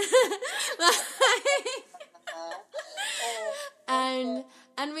tonight? And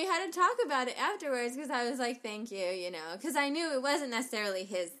we had to talk about it afterwards because I was like, thank you, you know, because I knew it wasn't necessarily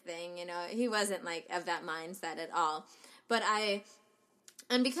his thing, you know, he wasn't like of that mindset at all. But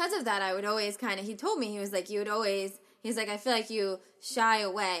and because of that, I would always he told me, he was like, he's like, I feel like you shy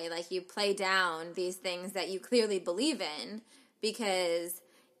away, like you play down these things that you clearly believe in because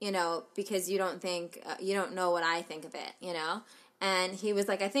you don't think, you don't know what I think of it, you know? And he was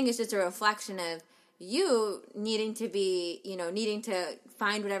like, I think it's just a reflection of you needing to be, needing to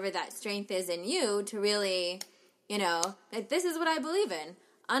find whatever that strength is in you to really, like, this is what I believe in.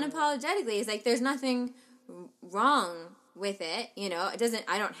 Unapologetically, it's like, there's nothing wrong with it,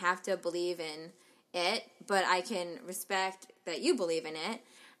 I don't have to believe in it, but I can respect that you believe in it.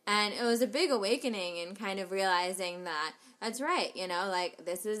 And it was a big awakening and kind of realizing that that's right, like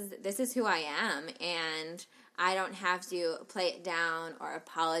this is who I am, and I don't have to play it down or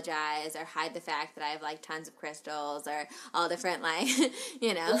apologize or hide the fact that I have like tons of crystals or all different Yeah,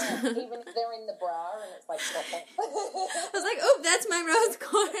 even if they're in the bra and it's like I was like, oh, that's my rose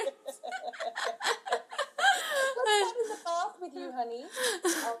quartz. Let's come in the bath with you, honey.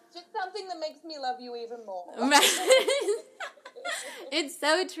 Just something that makes me love you even more. It's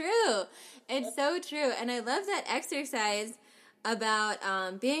so true. It's so true. And I love that exercise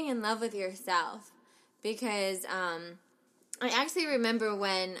about being in love with yourself. Because I actually remember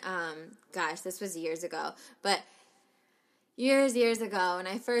when, this was years ago, but years ago, when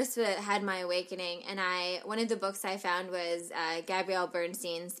I first had my awakening, and one of the books I found was Gabrielle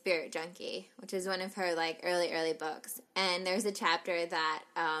Bernstein's Spirit Junkie, which is one of her like early books. And there's a chapter that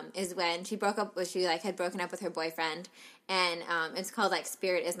is when she had broken up with her boyfriend, and it's called like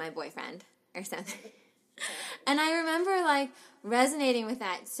Spirit is My Boyfriend or something. And I remember like resonating with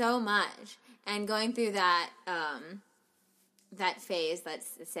that so much and going through that that phase,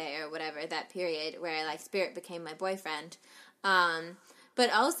 let's say, or whatever, that period where like spirit became my boyfriend.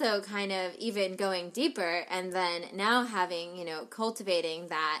 But also kind of even going deeper and then now having, cultivating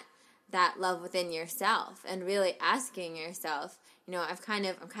that love within yourself and really asking yourself, I'm kind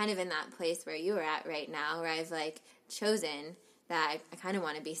of in that place where you are at right now, where I've like chosen that I kind of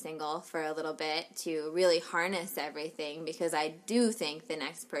want to be single for a little bit to really harness everything, because I do think the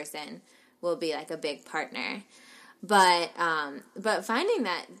next person will be like a big partner. But finding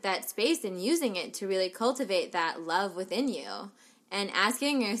that space and using it to really cultivate that love within you, and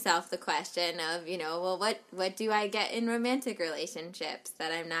asking yourself the question of, well, what do I get in romantic relationships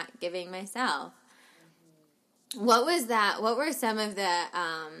that I'm not giving myself? Mm-hmm. What was that? What were some of the,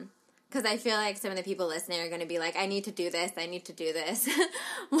 because I feel like some of the people listening are going to be like, I need to do this.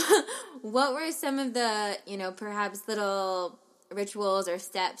 What were some of the, perhaps little rituals or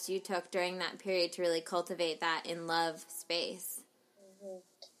steps you took during that period to really cultivate that in love space? Mm-hmm.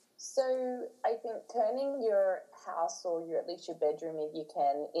 So I think turning your house, or at least your bedroom if you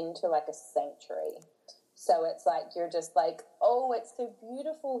can, into like a sanctuary. So it's like you're just like, oh, it's so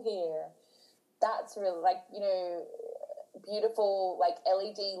beautiful here. That's really like, beautiful like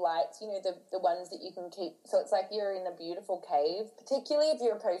LED lights, the ones that you can keep. So it's like you're in a beautiful cave, particularly if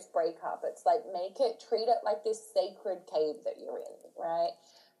you're post-breakup. It's like treat it like this sacred cave that you're in, right?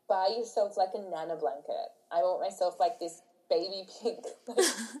 Buy yourself like a nana blanket. I want myself like this baby pink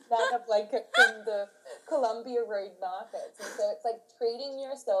nana blanket from the Columbia Road markets. And so it's like treating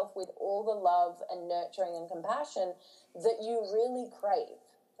yourself with all the love and nurturing and compassion that you really crave,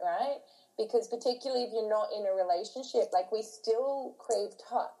 right? Because particularly if you're not in a relationship, like we still crave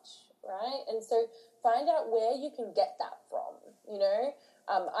touch, right? And so find out where you can get that from,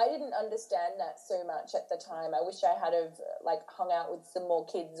 I didn't understand that so much at the time. I wish I had hung out with some more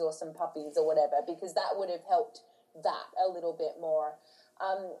kids or some puppies or whatever, because that would have helped that a little bit more.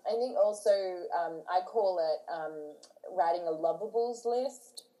 I think also I call it writing a lovables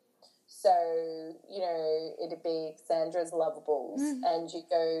list. So, it'd be Sandra's Lovables, and you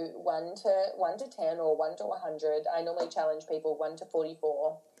go 1 to 10 or 1 to 100. I normally challenge people 1 to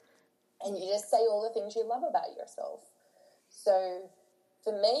 44, and you just say all the things you love about yourself. So,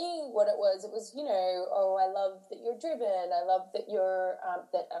 for me, what it was, oh, I love that you're driven. I love that you're,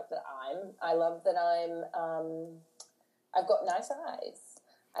 I love that I've got nice eyes.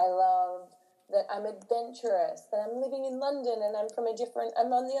 I love that I'm adventurous, that I'm living in London and I'm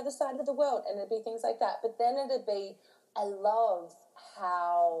on the other side of the world, and it'd be things like that. But then it'd be, I love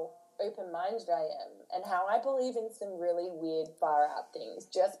how open-minded I am and how I believe in some really weird, far-out things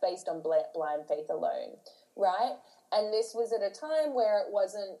just based on blind faith alone, right? And this was at a time where I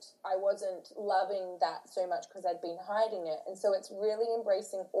wasn't loving that so much because I'd been hiding it. And so it's really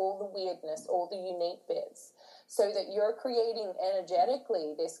embracing all the weirdness, all the unique bits, so that you're creating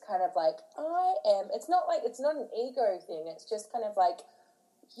energetically this kind of like, it's not an ego thing. It's just kind of like,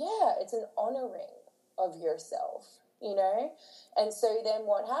 yeah, it's an honoring of yourself, you know? And so then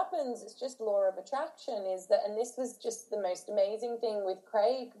what happens, it's just law of attraction, is that, and this was just the most amazing thing with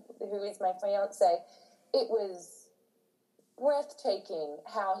Craig, who is my fiance, it was breathtaking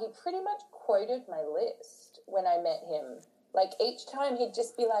how he pretty much quoted my list when I met him. Like each time he'd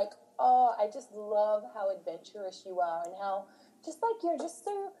just be like, oh, I just love how adventurous you are and how just like you're just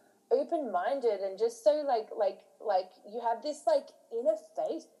so open-minded and just so like you have this like inner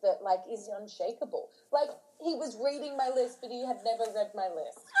faith that like is unshakable. Like he was reading my list, but he had never read my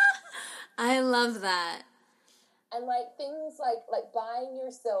list. I love that. And like things like buying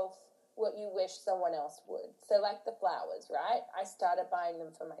yourself what you wish someone else would. So like the flowers, right? I started buying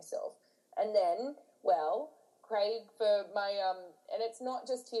them for myself. And then, well, Craig, for my, and it's not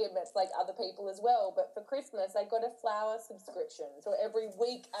just him, it's like other people as well, but for Christmas, I got a flower subscription. So every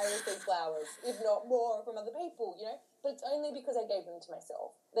week I receive flowers, if not more, from other people, you know? But it's only because I gave them to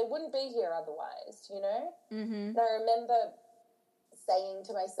myself. They wouldn't be here otherwise, you know? Mm-hmm. And I remember saying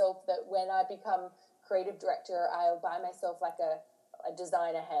to myself that when I become creative director, I'll buy myself like a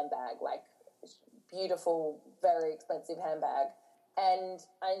designer handbag, like beautiful, very expensive handbag. And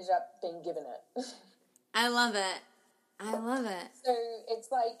I ended up being given it. I love it. I love it. So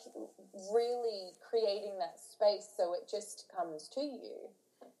it's like really creating that space so it just comes to you.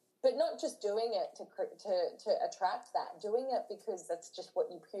 But not just doing it to attract that, doing it because that's just what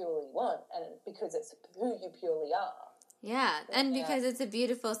you purely want and because it's who you purely are. Yeah, and because it's a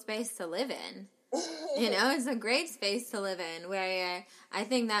beautiful space to live in. You know, it's a great space to live in where I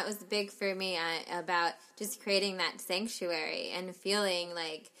think that was big for me about just creating that sanctuary and feeling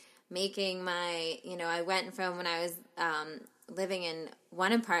like making my, I went from when I was living in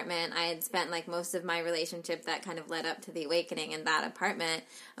one apartment, I had spent like most of my relationship that kind of led up to the awakening in that apartment.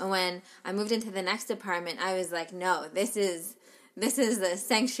 And when I moved into the next apartment, I was like, no, this is the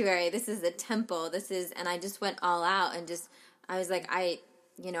sanctuary. This is the temple. And I just went all out and I was like, I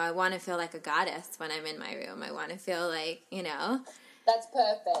want to feel like a goddess when I'm in my room. I want to feel like, That's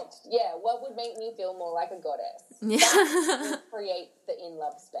perfect. Yeah, what would make me feel more like a goddess? Yeah. Create the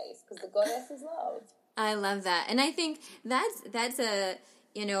in-love space, because the goddess is love. I love that. And I think that's a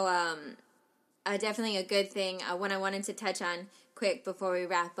definitely a good thing. One I wanted to touch on quick before we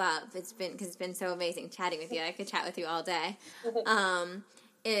wrap up, because it's been so amazing chatting with you. I could chat with you all day.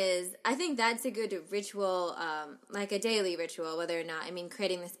 Is I think that's a good ritual, like a daily ritual, whether or not,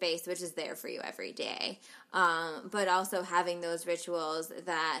 creating the space, which is there for you every day, but also having those rituals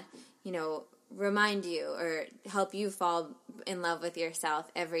that, remind you or help you fall in love with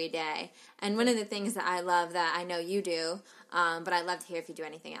yourself every day. And one of the things that I love that I know you do, but I'd love to hear if you do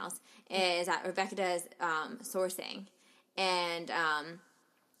anything else, is that Rebecca does sourcing. And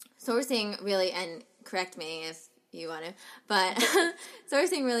sourcing really, and correct me if you want to, but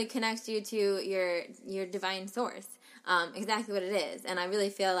sourcing really connects you to your divine source, exactly what it is. And I really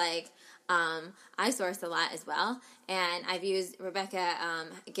feel like I source a lot as well, and I've used, Rebecca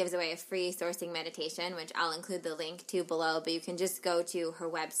gives away a free sourcing meditation, which I'll include the link to below, but you can just go to her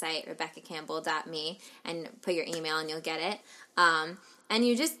website, RebeccaCampbell.me, and put your email and you'll get it. And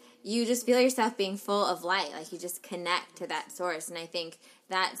you just feel yourself being full of light, like you just connect to that source. And I think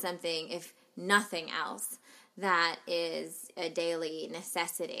that's something, if nothing else, that is a daily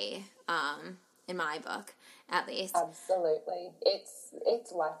necessity, in my book, at least. Absolutely.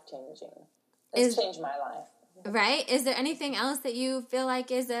 It's life-changing. It's changed my life. Right? Is there anything else that you feel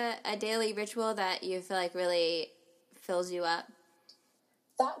like is a daily ritual that you feel like really fills you up?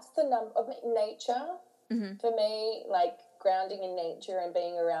 That's the number of nature. Mm-hmm. For me, like grounding in nature and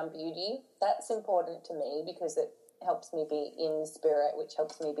being around beauty, that's important to me because it helps me be in spirit, which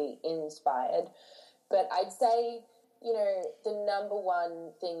helps me be inspired. But I'd say, the number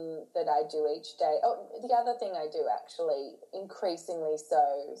one thing that I do each day, the other thing I do actually, increasingly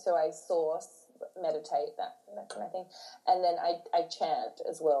so I source meditate, that kind of thing. And then I chant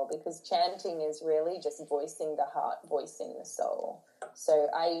as well, because chanting is really just voicing the heart, voicing the soul. So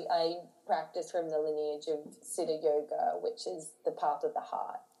I practice from the lineage of Siddha Yoga, which is the path of the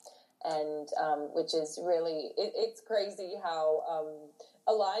heart, and which is really, it's crazy how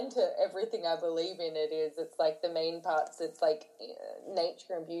aligned to everything I believe in it is. It's like the main parts, it's like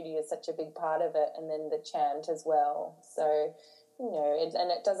nature and beauty is such a big part of it, and then the chant as well. So, you know,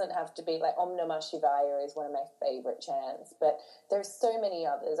 and it doesn't have to be like Om Namah Shivaya is one of my favorite chants, but there's so many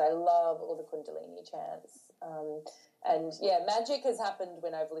others. I love all the Kundalini chants. And yeah, magic has happened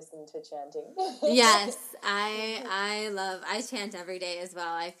when I've listened to chanting. Yes, I chant every day as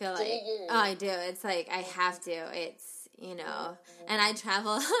well. I feel like, I do. It's like I have to. It's, you know, and I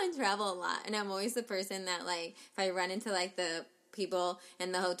travel a lot, and I'm always the person that, like, if I run into like the people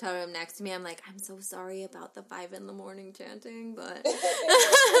in the hotel room next to me, I'm like, I'm so sorry about the 5 a.m. chanting, but it's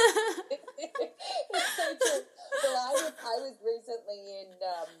so true. Well, I was recently in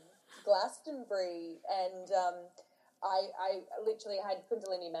Glastonbury, and I literally had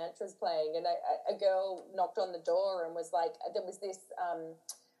Kundalini mantras playing, and a girl knocked on the door and was like, there was this,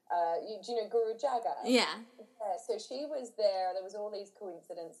 do you know Guru Jagat? Yeah. So she was there. There was all these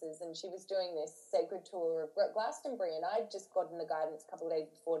coincidences, and she was doing this sacred tour of Glastonbury, and I'd just gotten the guidance a couple of days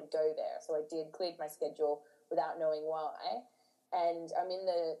before to go there. So I cleared my schedule without knowing why. And I'm in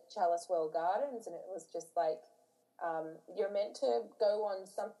the Chalice Well Gardens, and it was just like, you're meant to go on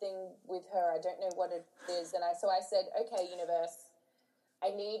something with her. I don't know what it is. And so I said, okay, universe, I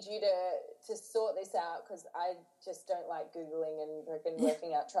need you to sort this out, because I just don't like Googling and freaking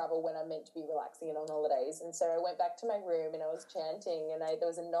working out travel when I'm meant to be relaxing and on holidays. And so I went back to my room and I was chanting, and there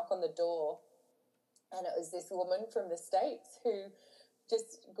was a knock on the door, and it was this woman from the States who,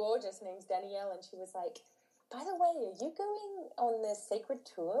 just gorgeous, name's Danielle, and she was like, by the way, are you going on this sacred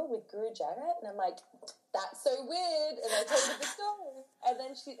tour with Guru Jagat? And I'm like, that's so weird. And I told her the story. And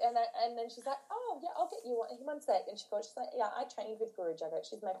then she's like, oh, yeah, I'll get you one sec. And she's like, yeah, I trained with Guru Jagat.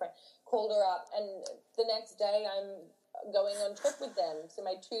 She's my friend. Called her up. And the next day I'm going on trip with them. So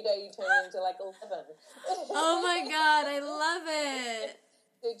my 2-day turned into like 11. Oh my God, I love it.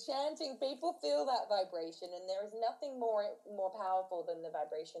 So chanting, people feel that vibration. And there is nothing more powerful than the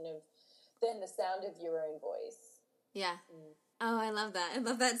vibration than the sound of your own voice. Yeah. Oh, I love that. I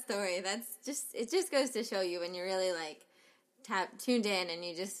love that story. It just goes to show you when you're really like tuned in and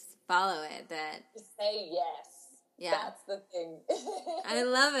you just follow it, that just say yes. Yeah. That's the thing. I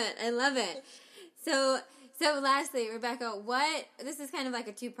love it. So lastly, Rebecca, this is kind of like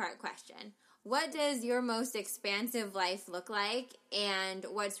a 2-part question. What does your most expansive life look like, and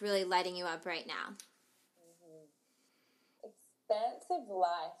what's really lighting you up right now? Expansive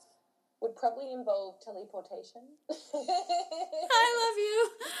life would probably involve teleportation. I love you.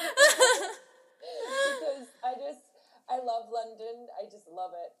 Because I love London. I just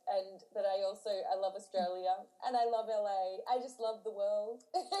love it. But I love Australia, and I love LA. I just love the world.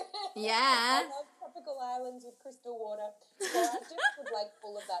 Yeah. I love tropical islands with crystal water. So I just would like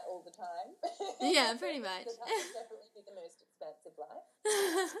all of that all the time. Yeah, pretty much. So that would definitely be the most expansive life.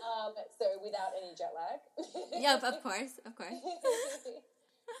 So without any jet lag. Yep, of course.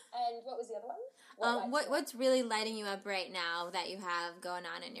 And what was the other one? What's really lighting you up right now that you have going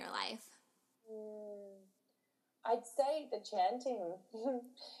on in your life? I'd say the chanting.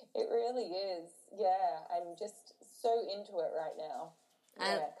 It really is. Yeah, I'm just so into it right now.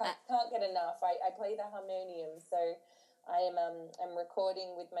 Yeah, can't get enough. I play the harmonium, so I'm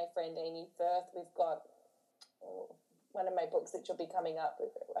recording with my friend Amy Firth. We've got one of my books that will be coming up.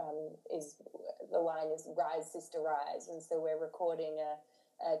 Is the line is "Rise, Sister, Rise," and so we're recording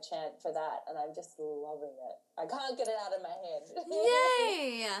a chant for that, and I'm just loving it. I can't get it out of my head.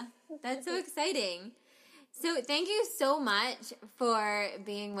 Yay! That's so exciting. So thank you so much for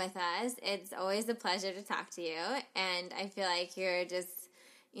being with us. It's always a pleasure to talk to you, and I feel like you're just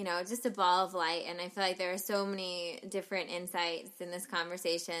a ball of light, and I feel like there are so many different insights in this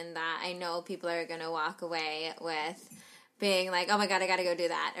conversation that I know people are going to walk away with being like, oh my God, I got to go do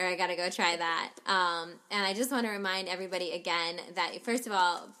that, or I got to go try that. And I just want to remind everybody again that, first of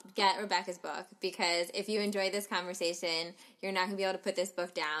all, get Rebecca's book, because if you enjoy this conversation, you're not going to be able to put this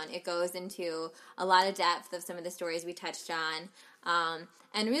book down. It goes into a lot of depth of some of the stories we touched on,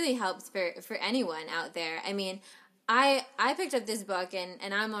 and really helps for anyone out there. I mean, I picked up this book,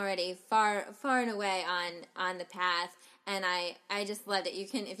 and I'm already far and away on the path. And I just loved it.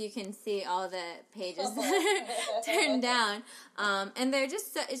 If you can see all the pages turned down, and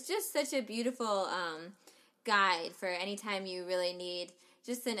it's just such a beautiful guide for any time you really need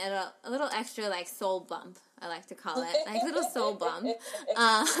just a little extra like soul bump, I like to call it, like a little soul bump.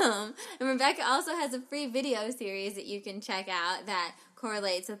 And Rebecca also has a free video series that you can check out that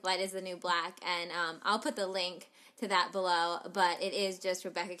correlates with Light is the New Black, and I'll put the link to that below, but it is just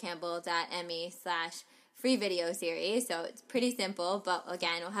RebeccaCampbell.me/free video series, so it's pretty simple, but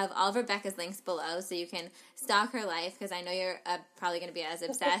again, we'll have all of Rebecca's links below so you can stalk her life, because I know you're probably going to be as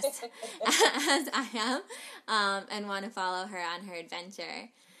obsessed as I am, and want to follow her on her adventure.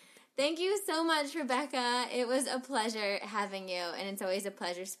 Thank you so much, Rebecca. It was a pleasure having you, and it's always a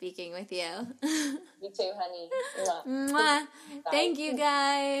pleasure speaking with you. You too, honey. Mwah. Thank you,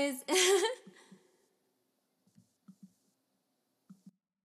 guys.